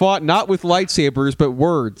being fought not with lightsabers, but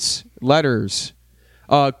words, letters,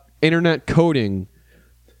 internet coding.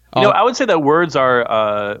 You know, I would say that words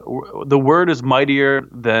are the word is mightier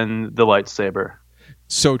than the lightsaber.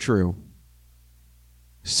 So true.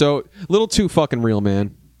 So a little too fucking real,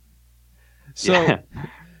 man. So,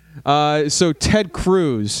 Yeah. so Ted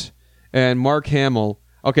Cruz and Mark Hamill.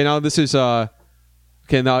 Okay, now this is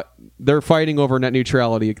okay. Now they're fighting over net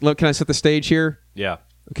neutrality. Look, can I set the stage here? Yeah.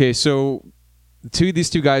 Okay, so these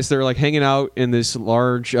two guys, they're like hanging out in this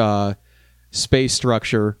large space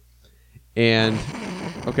structure, and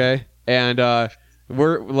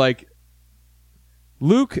we're like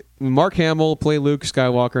Mark Hamill play Luke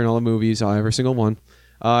Skywalker in all the movies, every single one.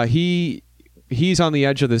 He's on the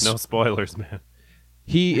edge of this. No spoilers, man.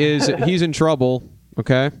 He's in trouble,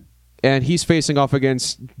 okay? And he's facing off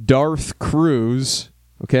against Darth Cruz.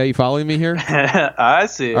 Okay, you following me here? I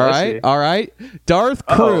see. All I right, see. all right. Darth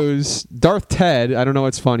Cruz, Darth Ted. I don't know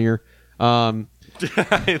what's funnier. I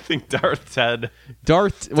think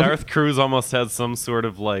Darth Cruz almost has some sort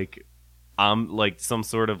of like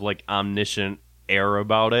omniscient air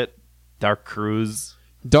about it. Darth Cruz.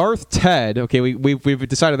 Darth Ted. Okay, we've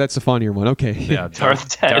decided that's the funnier one. Okay. Yeah, Darth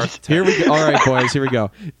Ted. Here we go. All right, boys. Here we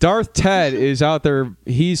go. Darth Ted is out there.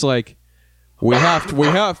 He's like, we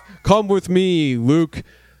have. Come with me, Luke.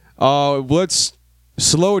 Let's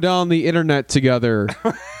slow down the internet together.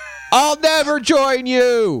 I'll never join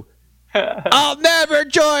you. I'll never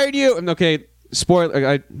join you. Okay. Spoiler.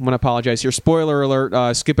 I want to apologize here. Spoiler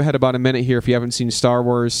alert. Skip ahead about a minute here if you haven't seen Star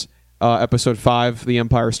Wars Episode 5, The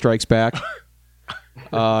Empire Strikes Back.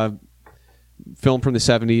 Film from the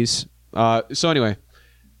 70s. So anyway,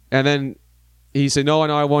 and then he said, no,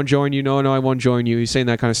 I won't join you. No, I won't join you. He's saying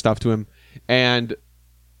that kind of stuff to him. And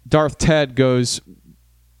Darth Ted goes,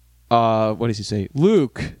 what does he say?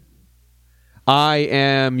 Luke, I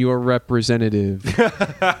am your representative.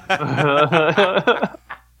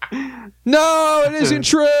 No, it isn't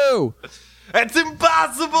true. It's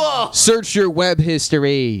impossible! Search your web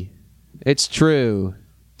history. It's true.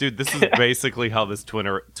 Dude, this is basically how this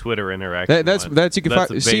Twitter interaction That's you can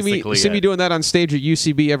That's see me doing that on stage at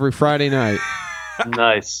UCB every Friday night.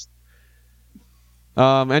 Nice.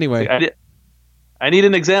 Anyway, I need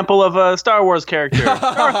an example of a Star Wars character.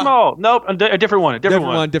 Darth Maul. Nope, a different one. different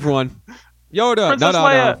one. Yoda. Princess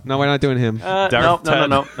Leia. No, we're not doing him. No.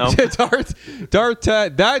 Darth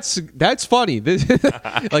Ted. That's funny.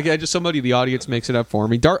 Like just somebody in the audience makes it up for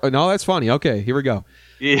me. No, that's funny. Okay, here we go.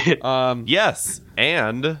 Yeah. Yes,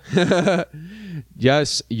 and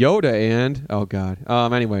yes, Yoda and oh god.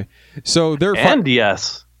 Anyway, so they're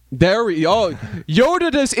yes. There we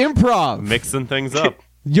Yoda does improv. mixing things up.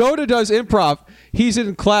 Yoda does improv. He's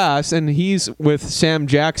in class and he's with Sam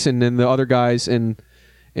Jackson and the other guys in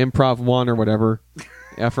Improv 1 or whatever.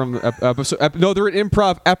 From episode. No, they're in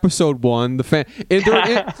Improv episode 1.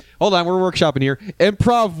 Hold on, we're workshopping here.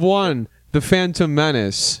 Improv 1, The Phantom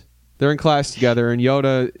Menace. They're in class together, and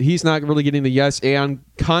Yoda, he's not really getting the yes and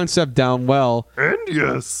concept down well. And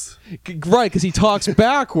yes. Right, because he talks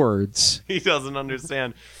backwards. He doesn't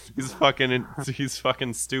understand. He's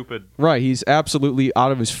fucking stupid. Right, he's absolutely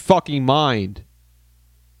out of his fucking mind.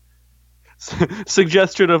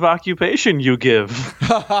 Suggestion of occupation you give.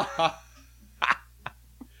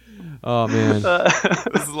 Oh, man.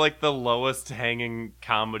 This is like the lowest hanging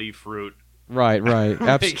comedy fruit. Right.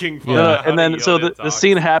 Making fun of and then how so Yoda the talks.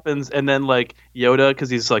 scene happens, and then like Yoda, because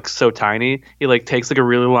he's like so tiny, he like takes like a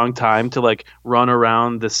really long time to like run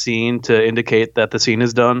around the scene to indicate that the scene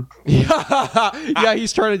is done. Yeah,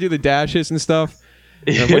 he's trying to do the dashes and stuff.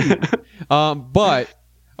 But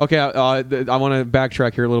okay, I want to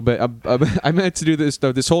backtrack here a little bit. I meant to do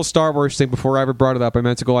this whole Star Wars thing before I ever brought it up. I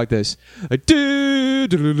meant to go like this. You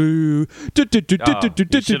should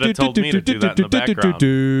have told me to do that in the background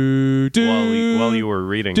while you were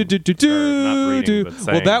reading. Or not reading, but saying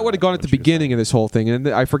Well, that would have gone at the what you were beginning of this whole thing, and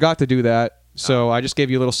I forgot to do that. So I just gave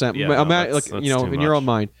you a little sample. Yeah, no, that's in too your own much.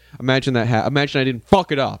 mind, imagine that. Imagine I didn't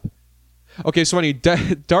fuck it up. Okay, so anyway,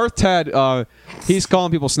 Darth Ted, he's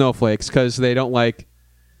calling people snowflakes because they don't like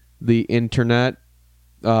the internet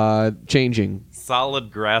changing.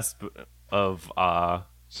 Solid grasp of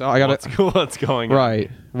So I got what's going on.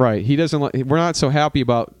 Right. He doesn't like. We're not so happy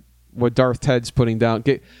about what Darth Ted's putting down.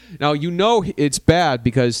 Now you know it's bad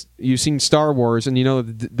because you've seen Star Wars and you know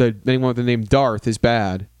anyone with the name Darth is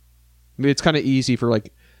bad. I mean, it's kind of easy for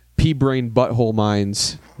like pea-brain butthole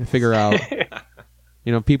minds to figure out.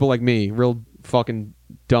 You know, people like me, real fucking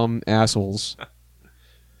dumb assholes.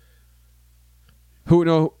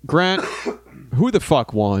 Grant, who the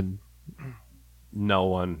fuck won? No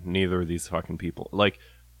one. Neither of these fucking people. Like,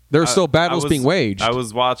 there are still battles being waged. I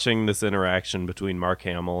was watching this interaction between Mark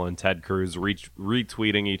Hamill and Ted Cruz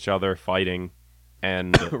retweeting each other, fighting,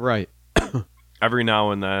 and right. Every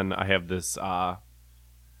now and then I have this thought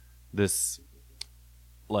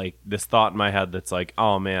in my head that's like,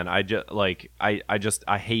 oh man, I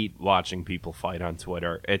hate watching people fight on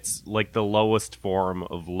Twitter. It's like the lowest form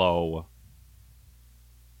of low.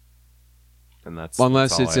 And that's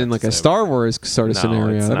unless all it's I in have like to a say Star about it. Wars sort of No,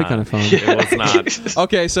 scenario. it's That'd be not. kind of fun. It was not.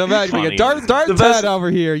 Okay, so imagine we Funny. get Darth Ted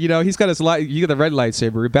over here. You know, he's got his light. You got the red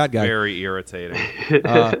lightsaber. Bad guy. Very irritating.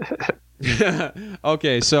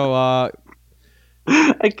 Okay, so I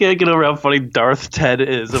can't get over how funny Darth Ted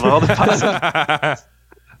is of all the possible.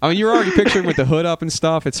 I mean, you're already picturing with the hood up and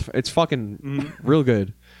stuff. It's fucking real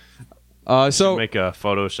good. So make a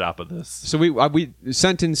Photoshop of this. So we got a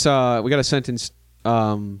sentence.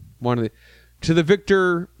 One of the to the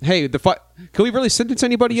victor. Hey, can we really sentence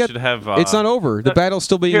anybody yet? Should have. It's not over. The battle's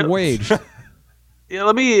still being waged. Yeah,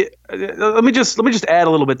 let me just add a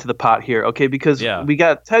little bit to the pot here, okay? Because we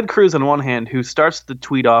got Ted Cruz on one hand who starts the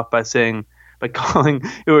tweet off by calling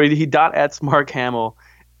he @s Mark Hamill,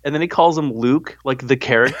 and then he calls him Luke, like the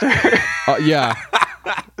character. Yeah.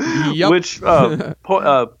 Yep. Which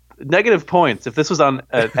negative points. If this was on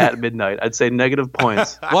at midnight, I'd say negative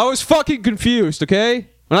points. Well, I was fucking confused. Okay,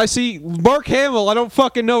 when I see Mark Hamill, I don't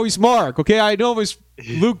fucking know he's Mark. Okay, I know he's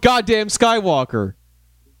Luke goddamn Skywalker.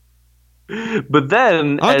 But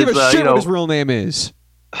then I don't give a shit what his real name is.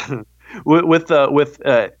 with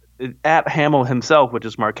at Hamill himself, which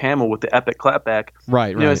is Mark Hamill with the epic clapback.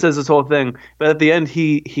 Right. You know, it says this whole thing, but at the end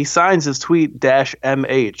he signs his tweet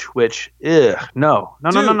 -MH, which no.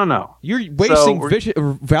 Dude, you're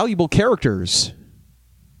wasting valuable characters.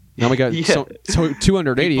 Now we got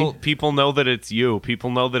 280. People know that it's you.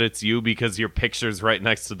 People know that it's you because your picture's right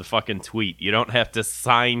next to the fucking tweet. You don't have to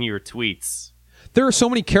sign your tweets. There are so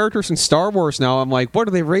many characters in Star Wars now. I'm like, what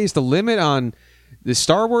do they raise the limit on the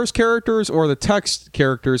Star Wars characters or the text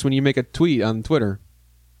characters when you make a tweet on Twitter?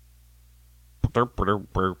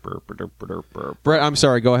 Brett, I'm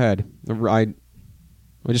sorry. Go ahead. I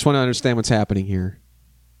just want to understand what's happening here.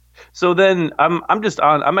 So then I'm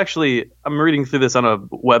reading through this on a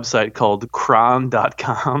website called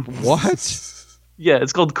Cron.com. What? Yeah,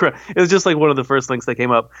 it's called Cron. It was just like one of the first links that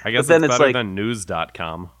came up. I guess but then it's it's better like, than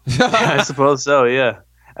news.com. I suppose so, yeah.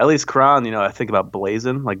 At least Cron, I think about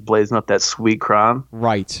blazing up that sweet Cron.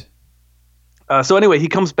 Right. So anyway, he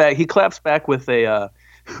claps back with a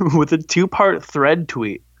with a 2-part thread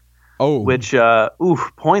tweet. Oh. Which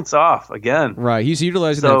points off again. Right. He's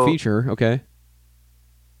utilizing that feature. Okay.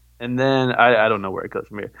 And then I don't know where it goes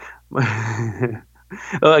from here.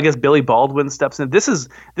 I guess Billy Baldwin steps in. This is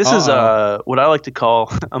what I like to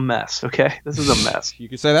call a mess. Okay, this is a mess. You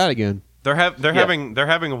can say that again. They're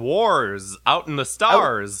having wars out in the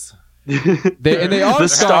stars. They are the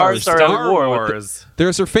stars. stars are at war. Wars.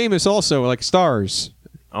 They're famous also, like stars.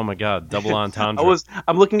 Oh my god, double entendre.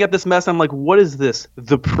 I'm looking at this mess. I'm like, what is this?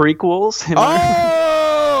 The prequels?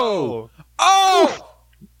 Oh!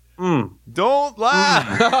 Don't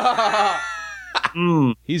laugh.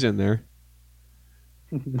 He's in there.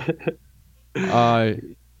 Jar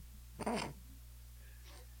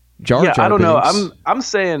Jar I don't know. Binks.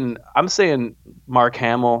 I'm saying Mark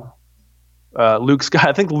Hamill, Luke Sky.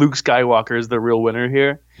 I think Luke Skywalker is the real winner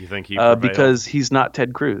here. You think he because he's not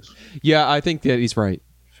Ted Cruz. Yeah, I think that he's right.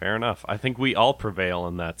 Fair enough. I think we all prevail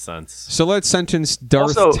in that sense. So let's sentence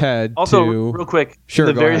Darth Ted also, to... real quick,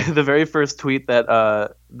 Sure, the very first tweet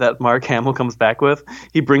that Mark Hamill comes back with,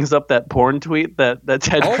 he brings up that porn tweet that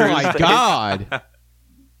Ted Cruz. Oh my God!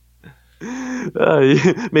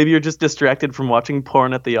 Maybe you're just distracted from watching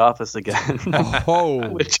porn at the office again. Oh.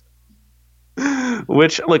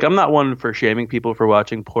 Which, look, I'm not one for shaming people for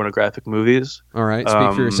watching pornographic movies. All right,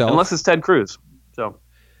 speak for yourself. Unless it's Ted Cruz. So,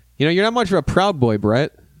 you're not much of a proud boy,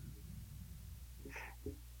 Brett.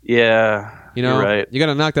 Yeah, you're right. You got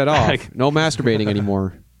to knock that off. No masturbating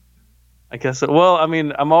anymore. I guess. Well, I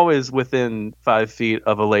mean, I'm always within 5 feet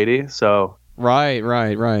of a lady, so. Right.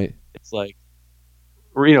 It's like,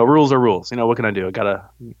 rules are rules. What can I do? I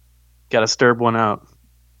gotta sturb one out.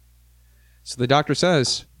 So the doctor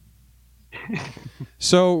says.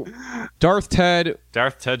 So, Darth Ted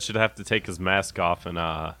should have to take his mask off and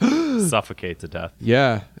suffocate to death.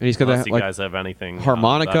 Yeah, and he's got Unless that you guys have anything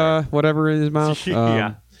harmonica, whatever in his mouth.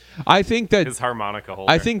 Yeah. I think that his harmonica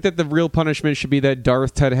holder. I think that the real punishment should be that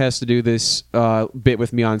Darth Ted has to do this bit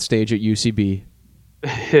with me on stage at UCB.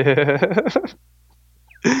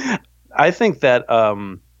 I think that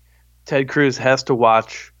Ted Cruz has to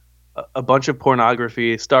watch a bunch of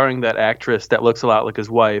pornography starring that actress that looks a lot like his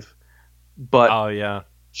wife, but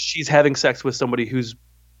she's having sex with somebody who's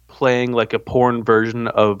playing like a porn version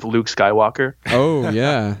of Luke Skywalker. Oh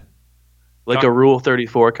yeah, like a Rule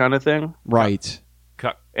 34 kind of thing. Right.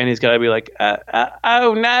 And he's got to be like,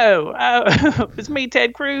 oh no, it's me,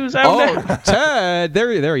 Ted Cruz. Oh no. Ted,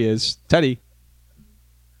 there he is, Teddy.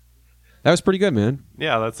 That was pretty good, man.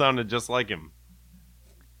 Yeah, that sounded just like him.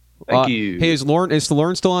 Thank you. Hey, is Lorne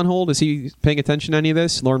still on hold? Is he paying attention to any of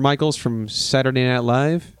this? Lorne Michaels from Saturday Night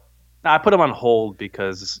Live. I put him on hold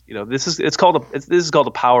because this is called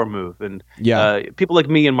a power move, and people like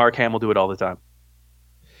me and Mark Hamill do it all the time.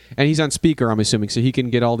 And he's on speaker, I'm assuming, so he can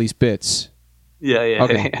get all these bits. Yeah.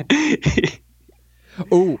 Okay.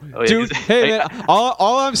 Dude, hey, man,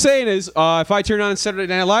 all I'm saying is if I turn on Saturday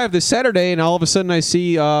Night Live this Saturday and all of a sudden I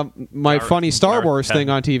see my funny Star Wars thing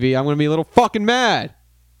on TV, I'm going to be a little fucking mad.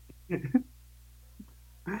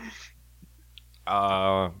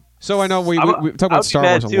 So I know we talk about Star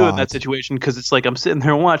Wars a lot. In that situation because it's like I'm sitting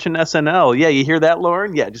there watching SNL. Yeah, you hear that,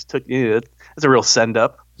 Lauren? Yeah, just took that's a real send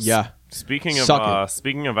up. Yeah. Speaking of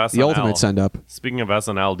SNL, the ultimate send up. Speaking of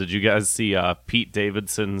SNL, did you guys see Pete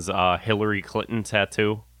Davidson's Hillary Clinton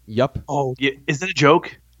tattoo? Yep. Oh, yeah. Is that a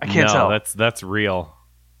joke? I can't tell. No, that's real.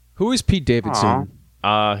 Who is Pete Davidson?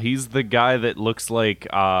 He's the guy that looks like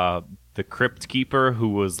the Crypt Keeper who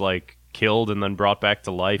was like killed and then brought back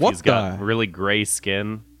to life. He's got really gray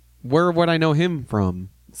skin. Where would I know him from?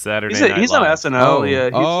 Saturday Night Live. He's on SNL. Yeah.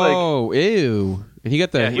 He's ew. And he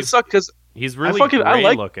got the. He sucked because he's really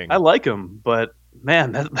gray looking. I like him, but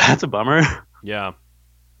man, that's a bummer. Yeah.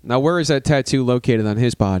 Now, where is that tattoo located on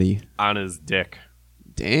his body? On his dick.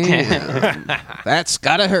 Damn. That's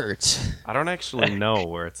gotta hurt. I don't actually know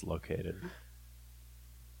where it's located.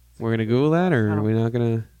 We're gonna Google that, or are we not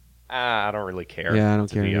gonna? I don't really care. Yeah, I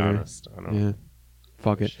don't care. To be either. honest, I don't know. Yeah.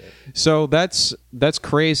 Fuck it. Shit. So that's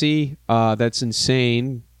crazy. That's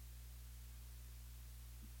insane.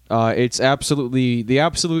 It's absolutely the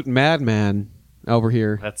absolute madman over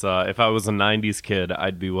here. That's if I was a '90s kid,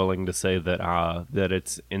 I'd be willing to say that that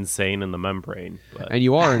it's insane in the membrane. But, And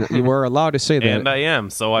you are allowed to say that. and I am,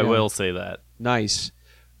 so I Yeah. will say that. Nice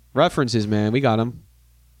references, man. We got them.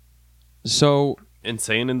 So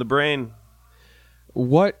Insane in the brain.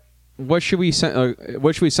 what should we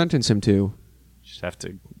sentence him to? Just have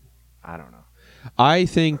to. I don't know. I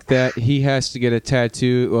think that he has to get a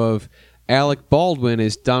tattoo of Alec Baldwin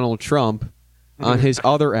as Donald Trump on his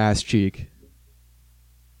other ass cheek.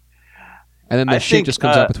 And then the I shit think, just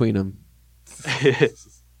comes out between them.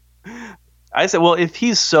 I said, well, if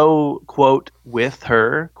he's so, quote, with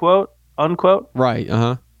her, quote, unquote, Right,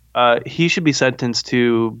 he should be sentenced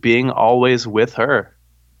to being always with her.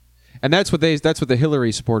 And that's what the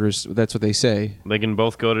Hillary supporters, that's what they say. They can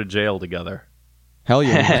both go to jail together. Hell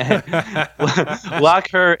yeah.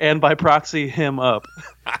 Lock her and by proxy him up.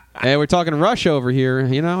 Hey, we're talking Russia over here,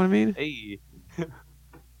 you know what I mean? Hey.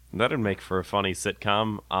 That'd make for a funny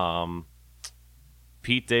sitcom.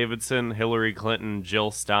 Pete Davidson, Hillary Clinton,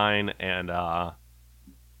 Jill Stein, and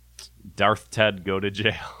Darth Ted go to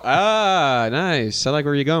jail. Ah, nice. I like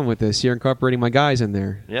where you're going with this. You're incorporating my guys in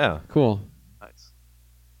there. Yeah. Cool. Nice.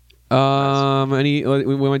 We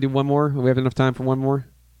want to do one more? We have enough time for one more?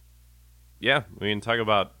 Yeah, we can talk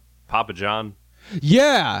about Papa John.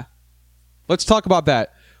 Yeah. Let's talk about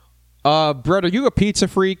that. Brett, are you a pizza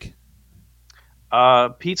freak?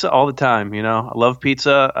 Pizza all the time, you know. I love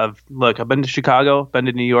pizza. I've been to Chicago, been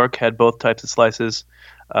to New York, had both types of slices.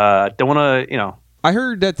 Don't want to, you know. I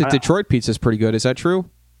heard that the Detroit pizza is pretty good. Is that true?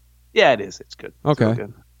 Yeah, it is. It's good. It's Okay. real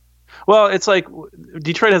good. Well, it's like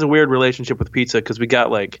Detroit has a weird relationship with pizza because we got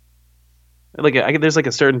there's like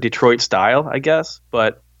a certain Detroit style, I guess,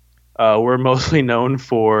 but we're mostly known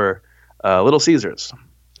for Little Caesars.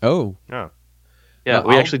 Oh. Yeah. Yeah,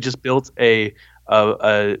 we actually just built a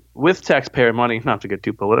with taxpayer money, not to get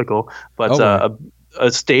too political, but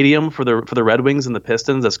a stadium for the Red Wings and the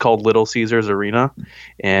Pistons that's called Little Caesars Arena,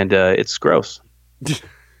 and it's gross.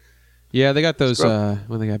 Yeah, they got those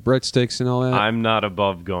when they got breadsticks and all that. I'm not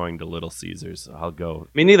above going to Little Caesars. I'll go.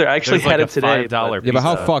 Me neither. I actually There's had like it today. a $5 Yeah, but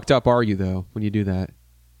how pizza. fucked up are you though when you do that?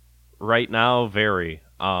 Right now, very.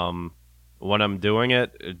 When I'm doing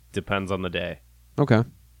it, it depends on the day. Okay.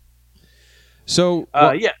 So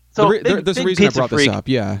yeah. So there's a reason I brought this up.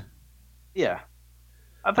 Yeah. Yeah.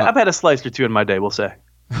 I've had a slice or two in my day, we'll say.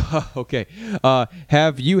 Okay.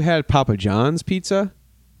 Have you had Papa John's pizza?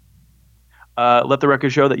 Let the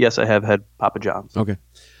record show that yes, I have had Papa John's. Okay.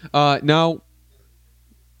 Now,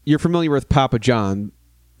 you're familiar with Papa John,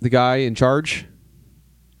 the guy in charge,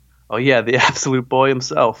 Oh yeah, the absolute boy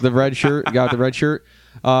himself. the red shirt, guy with the red shirt.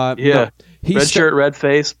 Yeah. no, he's Red shirt, red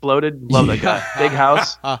face, bloated. Love that guy. Big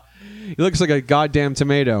house. He looks like a goddamn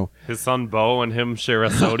tomato. His son Bo and him share a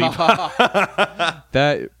sody pop.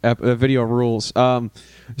 That video rules.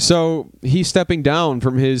 So he's stepping down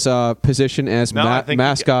from his position as No, I think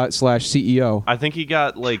mascot / CEO. I think he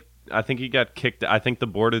got kicked. I think the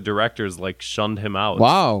board of directors shunned him out.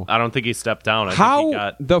 Wow. I don't think he stepped down. I think How he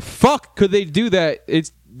got. the fuck could they do that?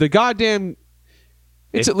 It's the goddamn.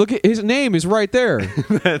 Look at his name is right there.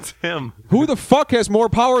 That's him. Who the fuck has more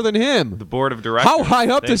power than him? The board of directors. How high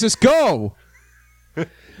up does this go?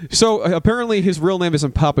 So apparently his real name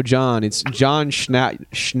isn't Papa John. It's John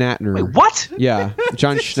Schnatter. Wait, what? Yeah,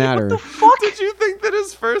 John Schnatter. Fuck. Did you think that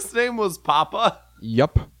his first name was Papa?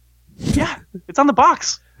 Yup. Yeah, it's on the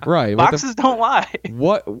box. Right. Boxes don't lie.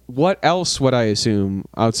 What else would I assume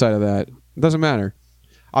outside of that? It doesn't matter.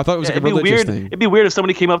 I thought it was Yeah, like a religious weird. thing. It'd be weird if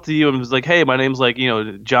somebody came up to you and was like, "Hey, my name's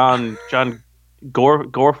John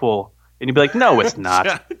Gorful," and you'd be like, "No, it's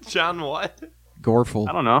not. John what? Gorful.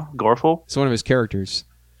 I don't know, Gorful." It's one of his characters.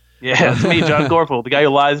 Yeah, it's me, John Gorful, the guy who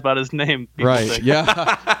lies about his name. people Right. think.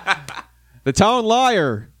 Yeah. The town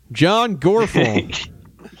liar, John Gorful.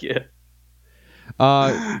 Yeah.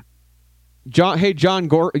 John. Hey, John.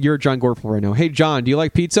 You're John Gorful right now. Hey, John. Do you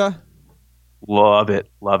like pizza? Love it.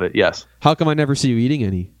 Yes. How come I never see you eating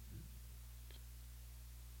any?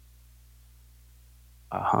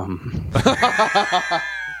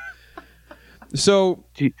 So,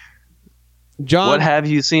 Gee, John. what have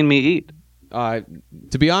you seen me eat? To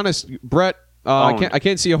be honest, Brett, I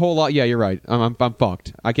can't see a whole lot. Yeah, you're right. I'm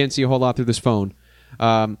fucked. I can't see a whole lot through this phone.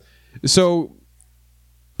 So,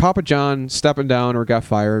 Papa John stepping down or got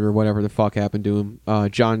fired or whatever the fuck happened to him.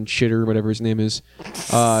 John Shitter, whatever his name is.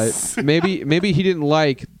 Maybe he didn't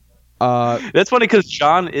like. That's funny because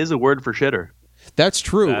John is a word for shitter. That's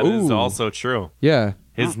true. That is Ooh. also true. Yeah.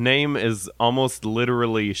 His name is almost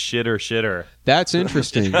literally Shitter. That's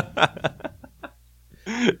interesting.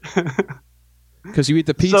 Because you eat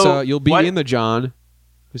the pizza, So, you'll be what- in the John,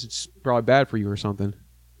 because it's probably bad for you or something.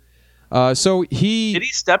 So Did he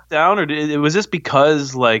step down, or was this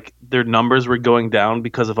because like their numbers were going down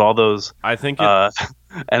because of all those I think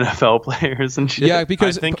NFL players and shit? yeah,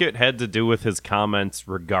 because I think it had to do with his comments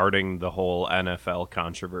regarding the whole NFL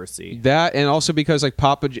controversy. that, and also because like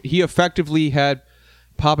he effectively had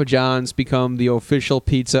Papa John's become the official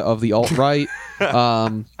pizza of the alt-right.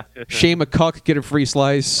 Shane McCuck get a free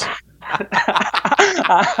slice.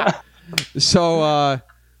 So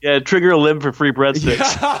Yeah, trigger a limb for free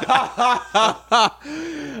breadsticks.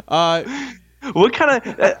 What kind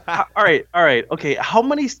of? All right. Okay, how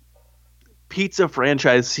many pizza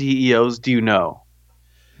franchise CEOs do you know?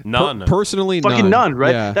 None. Personally, Fucking none,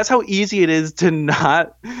 right? Yeah. That's how easy it is to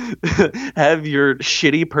not have your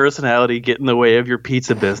shitty personality get in the way of your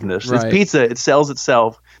pizza business. Right. This pizza, it sells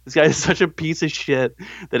itself. This guy is such a piece of shit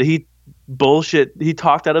that he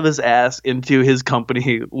talked out of his ass into his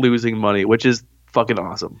company losing money, which is fucking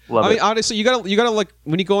awesome. Love I it. mean, honestly, you gotta like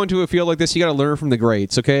when you go into a field like this, you gotta learn from the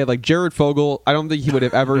greats. Okay, like Jared Fogle, I don't think he would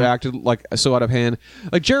have ever acted like so out of hand.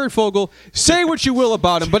 Like Jared Fogle, say what you will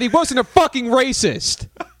about him, but he wasn't a fucking racist.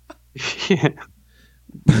 Yeah,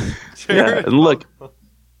 and look.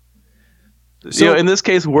 So in this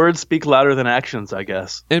case, words speak louder than actions, I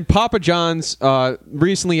guess. And Papa John's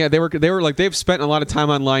recently, they were like they've spent a lot of time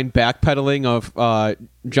online backpedaling of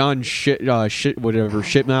John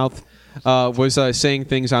Shitmouth. Was saying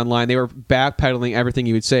things online. They were backpedaling everything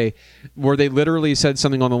he would say, where they literally said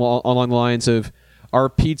something along the lines of, "Our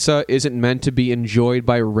pizza isn't meant to be enjoyed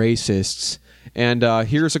by racists." And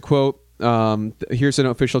here's a quote. Here's an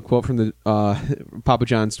official quote from the Papa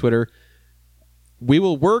John's Twitter. "We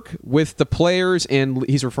will work with the players," and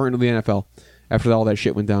he's referring to the NFL after all that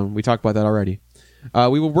shit went down. We talked about that already.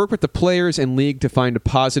 "We will work with the players and league to find a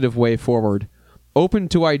positive way forward, open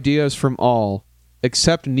to ideas from all.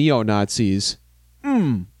 Except neo-Nazis.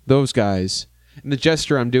 Those guys." And the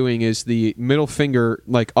gesture I'm doing is the middle finger,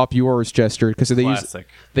 like up yours gesture, because they use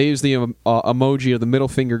the emoji of the middle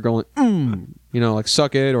finger going, like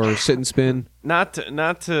suck it or sit and spin. Not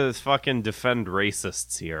to fucking defend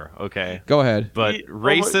racists here, okay? Go ahead. But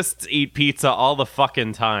racists eat pizza all the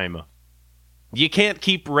fucking time. You can't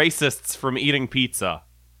keep racists from eating pizza.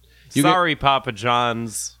 Sorry, Papa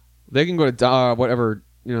John's. They can go to whatever.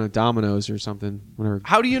 Domino's or something. Whatever.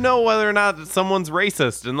 How do you know whether or not someone's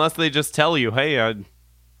racist unless they just tell you, "Hey, I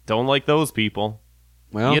don't like those people"?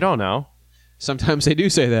 Well, you don't know. Sometimes they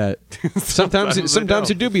do say that. sometimes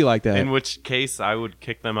it do be like that. In which case, I would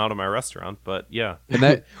kick them out of my restaurant. But yeah, and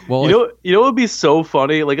that you know what would be so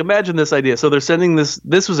funny? Like, imagine this idea. So they're sending this.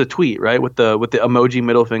 This was a tweet, right? With the emoji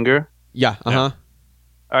middle finger. Yeah. All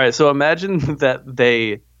right. So imagine that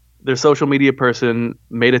their social media person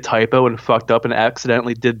made a typo and fucked up and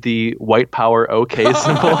accidentally did the white power OK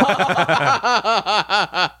symbol.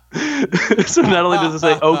 So not only does it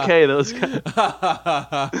say OK, those guys.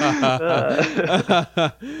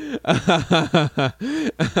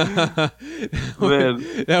 Man.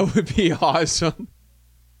 That would be awesome.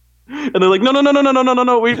 And they're like, no.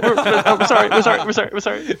 We're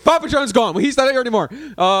sorry. Papa John's gone. Well, he's not here anymore.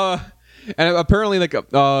 And apparently,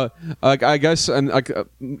 I guess, and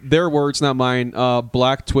their words, not mine.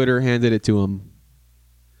 Black Twitter handed it to him.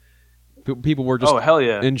 People were just hell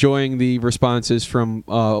yeah. enjoying the responses from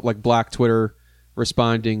Black Twitter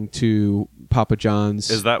responding to Papa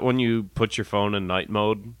John's. Is that when you put your phone in night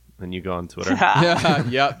mode and you go on Twitter?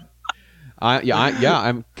 Yeah.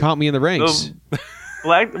 I'm count me in the ranks.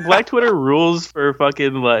 Black Twitter rules for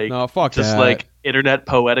fucking no, fuck just that. like internet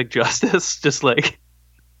poetic justice, just like.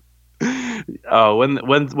 Oh,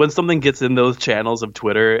 when something gets in those channels of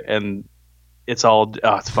Twitter and it's all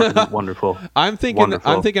it's fucking wonderful. I'm thinking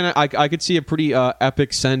I could see a pretty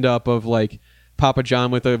epic send up of like Papa John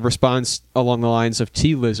with a response along the lines of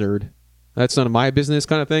T-Lizard. That's none of my business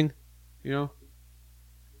kind of thing.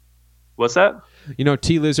 What's that?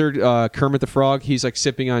 T-Lizard, Kermit the Frog, he's like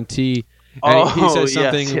sipping on tea and he says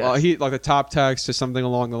something yes. He like the top text is something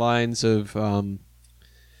along the lines of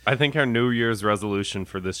I think our New Year's resolution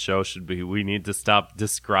for this show should be we need to stop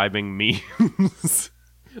describing memes.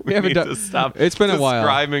 we haven't need done. to stop. It's been a while.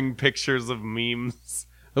 Describing pictures of memes.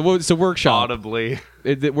 It's a workshop. Audibly,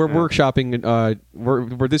 we're workshopping.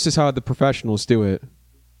 Where this is how the professionals do it.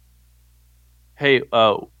 Hey,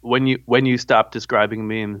 when you stop describing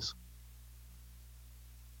memes,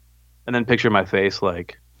 and then picture my face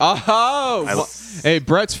like. Oh, hey,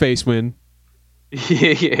 Brett's face win.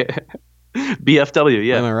 Yeah. BFW,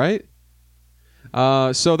 yeah. Am I right?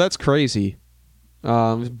 So that's crazy.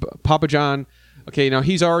 Papa John, okay, now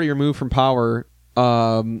he's already removed from power,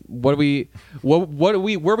 Where are we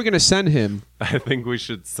going to send him? I think we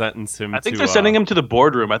should sentence him. I think to, they're sending him to the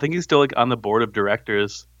boardroom. I think he's still like on the board of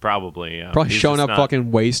directors. Probably, yeah. Probably He's showing just up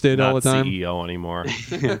fucking wasted all the time. CEO anymore.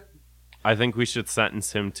 I think we should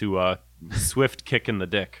sentence him to a swift kick in the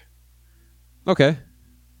dick. Okay.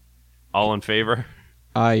 All in favor?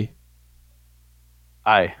 Aye.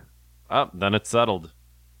 Oh, then it's settled.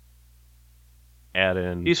 Add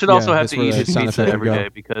in. He should also have that's to where eat the his sound pizza effect every would day go.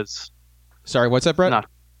 because Sorry, what's that, Brett? No.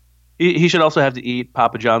 He should also have to eat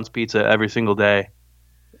Papa John's pizza every single day,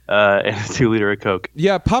 and a 2-liter of Coke.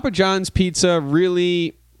 Yeah, Papa John's pizza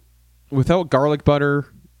really, without garlic butter,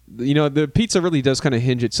 the pizza really does kind of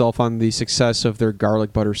hinge itself on the success of their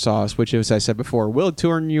garlic butter sauce, which, as I said before, will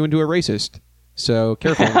turn you into a racist. So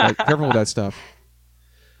careful, careful with that stuff.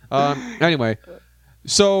 Anyway,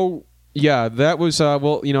 so yeah, that was I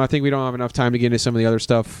think we don't have enough time to get into some of the other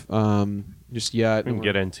stuff just yet. We can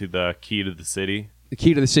get into the key to the city. The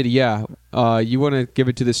key to the city, yeah. You want to give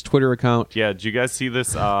it to this Twitter account? Yeah, did you guys see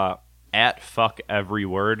this at fuck every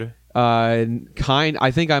word? I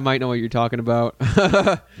think I might know what you're talking about.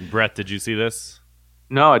 Brett, did you see this?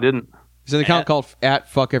 No, I didn't. It's an account called at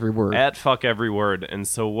fuck every word. At fuck every word. And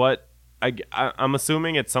so what I'm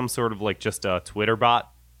assuming it's some sort of like just a Twitter bot.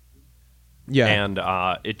 Yeah. And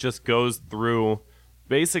it just goes through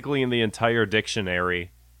basically in the entire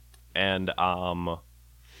dictionary and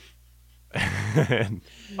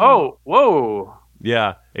Oh, whoa.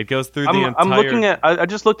 yeah, it goes through the entire. I'm looking at. I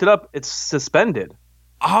just looked it up. It's suspended.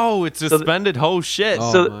 Oh, it's suspended. Oh shit!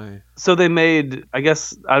 Oh, my. So they made. I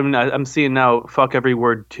guess I'm seeing now. Fuck every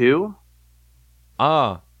word too.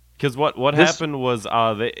 Because what happened was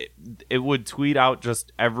it would tweet out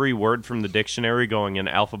just every word from the dictionary going in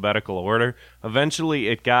alphabetical order. Eventually,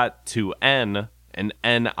 it got to N and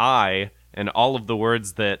NI and all of the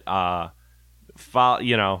words that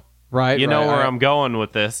Right. You know right, where right. I'm going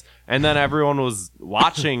with this. And then everyone was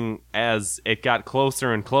watching as it got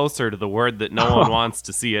closer and closer to the word that no one wants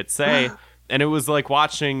to see it say. And it was like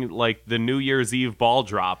watching like the New Year's Eve ball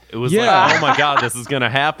drop. It was like, oh my God, this is going to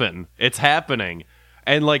happen. It's happening.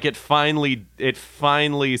 And like it finally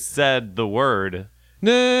said the word.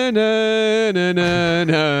 Na, na, na, na,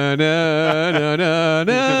 na, na, na, na,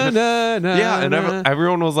 na, na, Yeah, and na.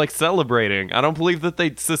 everyone was like celebrating. I don't believe that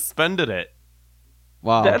they suspended it.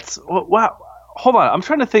 Wow. That's wow. Hold on, I'm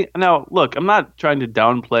trying to think. Now, look, I'm not trying to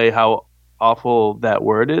downplay how awful that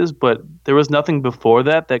word is, but there was nothing before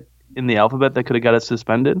that in the alphabet that could have got it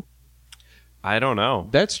suspended. I don't know.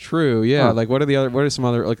 That's true. Yeah. Huh. Like, what are some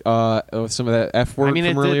other like some of that F word I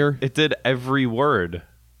mean, from earlier? it did every word.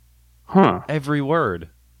 Huh. Every word.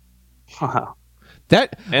 Wow.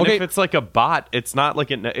 That And okay. if it's like a bot, it's not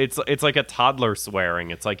like it's like a toddler swearing.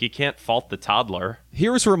 It's like you can't fault the toddler.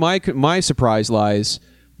 Here's where my surprise lies.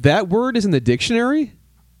 That word is in the dictionary.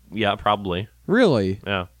 Yeah, probably. Really?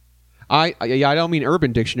 Yeah. I don't mean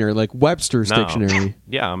Urban Dictionary, like Webster's No. Dictionary.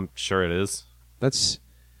 Yeah, I'm sure it is. That's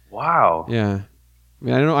Wow. yeah. I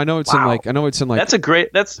mean, I know it's Wow. in like That's a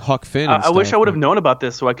great. That's. Huck Finn. And I wish stuff, I would have but- known about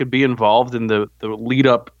this so I could be involved in the lead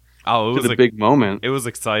up Oh, it to was the big moment. It was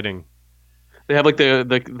exciting. They have like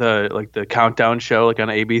the countdown show like on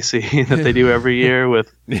ABC that they do every year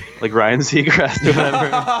with like Ryan Seacrest or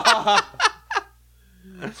whatever.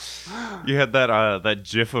 You had that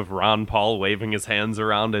GIF of Ron Paul waving his hands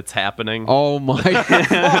around. It's happening. Oh my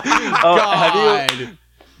Oh, God!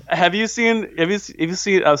 have you seen?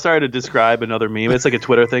 I'm sorry to describe another meme. It's like a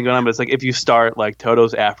Twitter thing going on, but it's like if you start like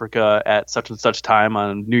Toto's Africa at such and such time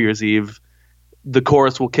on New Year's Eve, the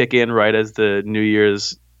chorus will kick in right as the New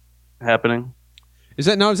Year's happening. Is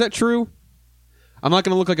that true? I'm not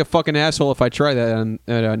going to look like a fucking asshole if I try that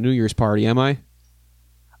at a New Year's party, am I?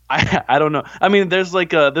 I don't know. I mean, there's a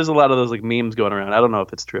lot of those like memes going around. I don't know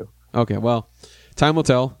if it's true. Okay, well, time will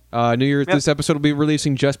tell. New Year's. Yep. This episode will be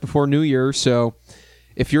releasing just before New Year, so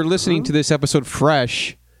if you're listening to this episode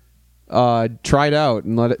fresh, try it out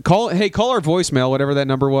and let it call. Hey, call our voicemail, whatever that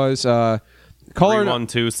number was. Call our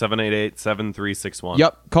 312-788-7361.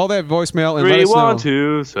 Yep, call that voicemail and let us know.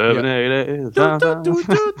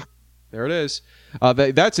 312-788. There it is.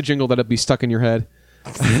 That's a jingle that'll be stuck in your head.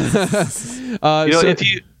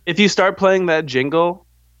 If you start playing that jingle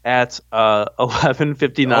at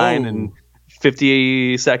 11:59 and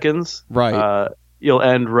 50 seconds, Right. You'll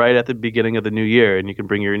end right at the beginning of the new year, and you can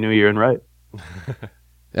bring your new year in right.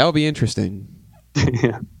 That'll be interesting.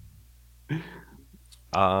 Yeah.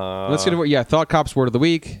 Let's get to Thought Cops word of the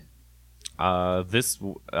week. This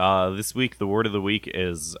week the word of the week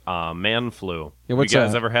is man flu. Yeah, what's you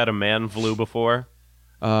guys that? ever had a man flu before?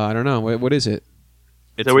 I don't know. What is it?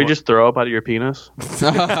 It's So we one- just throw up out of your penis?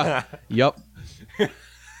 Yep.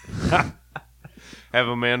 Have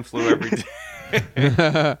a man flu every day.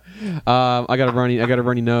 I got a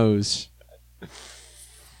runny nose.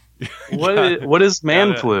 What is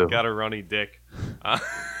man flu? Got a runny dick.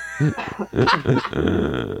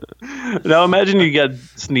 Now imagine you get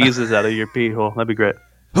sneezes out of your pee hole. That'd be great.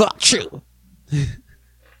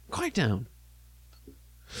 Quiet down.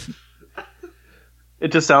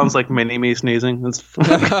 It just sounds like mini-me sneezing. That's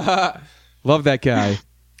Love that guy.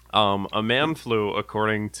 A man flu,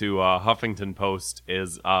 according to Huffington Post,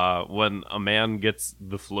 is when a man gets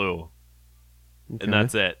the flu, and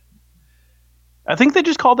that's it. I think they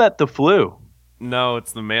just call that the flu. No,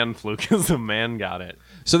 it's the man flu because the man got it.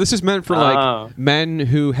 So this is meant for like men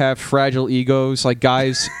who have fragile egos, like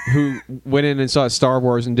guys who went in and saw Star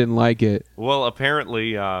Wars and didn't like it. Well,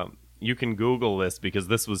 apparently, you can Google this because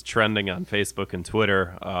this was trending on Facebook and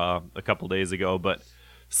Twitter a couple days ago. But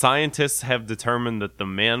scientists have determined that the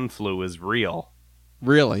man flu is real.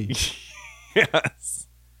 Really? Yes.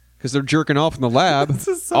 Because they're jerking off in the lab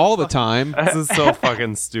all the time. This is so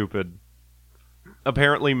fucking stupid.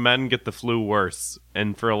 Apparently, men get the flu worse,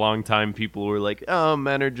 and for a long time, people were like, "Oh,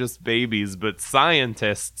 men are just babies." But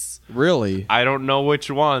scientists, really, I don't know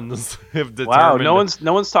which ones have determined. Wow,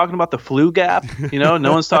 no one's talking about the flu gap. You know,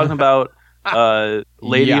 no one's talking about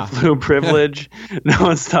lady flu privilege. No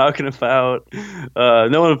one's talking about I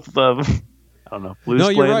don't know. Blues no,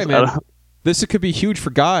 you're Plains. right, man. This could be huge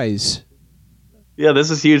for guys. Yeah,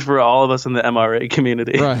 this is huge for all of us in the MRA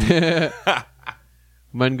community. Right.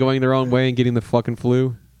 Men going their own way and getting the fucking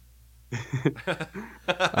flu.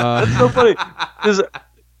 That's so funny.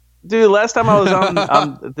 Dude, last time I was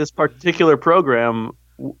on this particular program,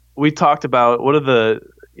 we talked about one of the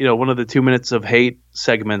 2 minutes of hate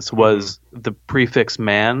segments was the prefix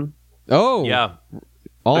man. Oh. Yeah.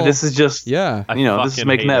 This is just this is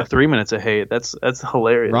making that 3 minutes of hate. That's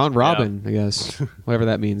hilarious. Round robin, I guess. Whatever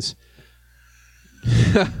that means.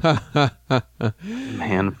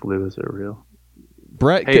 Man flu, is it real?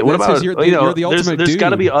 Brett, hey, what about you're the ultimate There's dude. got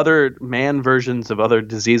to be other man versions of other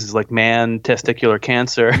diseases like man testicular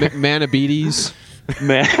cancer, manabetes,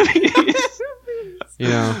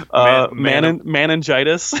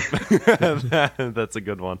 meningitis. That's a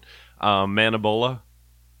good one. Manibola.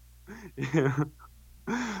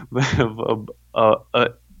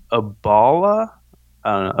 Ebola.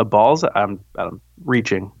 Eballs. I'm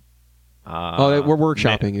reaching. We're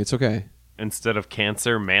workshopping. It's okay. Instead of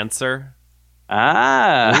cancer, mancer.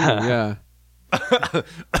 Ah. Ooh, yeah.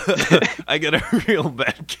 I got a real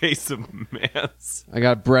bad case of mans. I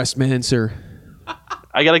got breast mancer.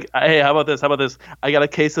 Hey, how about this? I got a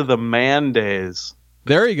case of the man days.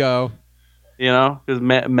 There you go. You know, because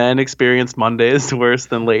men experience Mondays worse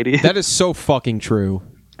than ladies. That is so fucking true.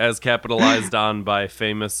 As capitalized on by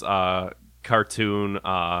famous cartoon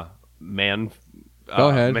man. Go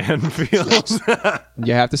ahead. Manfield.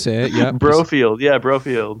 You have to say it. Yeah. Brofield. Yeah,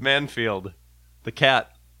 Brofield. Manfield. The cat.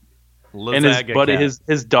 And his buddy, cat.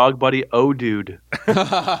 his dog buddy, Dude.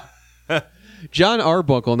 John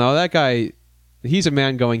Arbuckle. Now that guy, he's a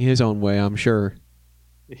man going his own way, I'm sure.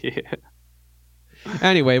 Yeah.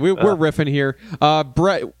 Anyway, we're riffing here.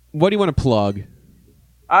 Brett, what do you want to plug?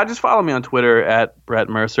 Just follow me on Twitter at Brett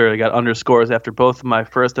Mercer. I got underscores after both my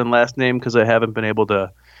first and last name because I haven't been able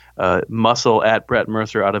to muscle at Brett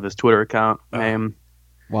Mercer out of his Twitter account name.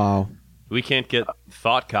 Wow. We can't get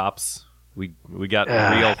thought cops. We got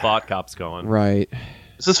real thought cops going. Right.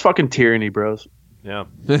 This is fucking tyranny, bros. Yeah.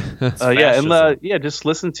 Just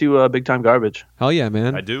listen to Big Time Garbage. Hell yeah,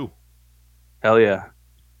 man. I do. Hell yeah.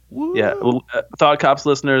 Woo. Yeah. Thought Cops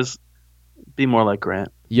listeners, be more like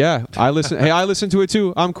Grant. Yeah, I listen. Hey, I listen to it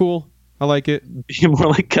too. I'm cool. I like it. Be more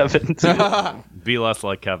like Kevin. Be less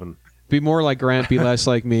like Kevin. Be more like Grant. Be less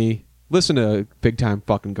like me. Listen to Big Time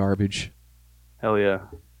fucking Garbage. Hell yeah.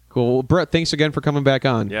 Cool. Well, Brett, thanks again for coming back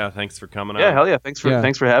on. Yeah, thanks for coming on. Yeah, hell yeah. Thanks for having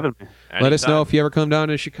me. Anytime. Let us know if you ever come down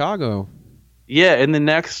to Chicago. Yeah, in the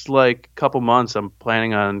next couple months, I'm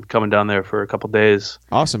planning on coming down there for a couple days.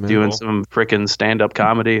 Awesome, man. Doing some freaking stand-up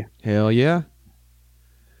comedy. Hell yeah.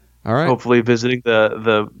 All right. Hopefully visiting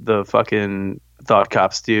the fucking Thought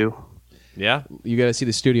Cop stew. Yeah. You got to see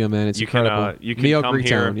the studio, man. It's incredible. You can Neo come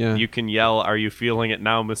Greektown, here. yeah. You can yell, "Are you feeling it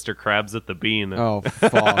now, Mr. Krabs at the Bean?" Oh,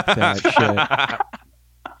 fuck that shit.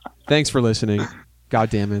 Thanks for listening. God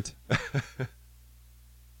damn it.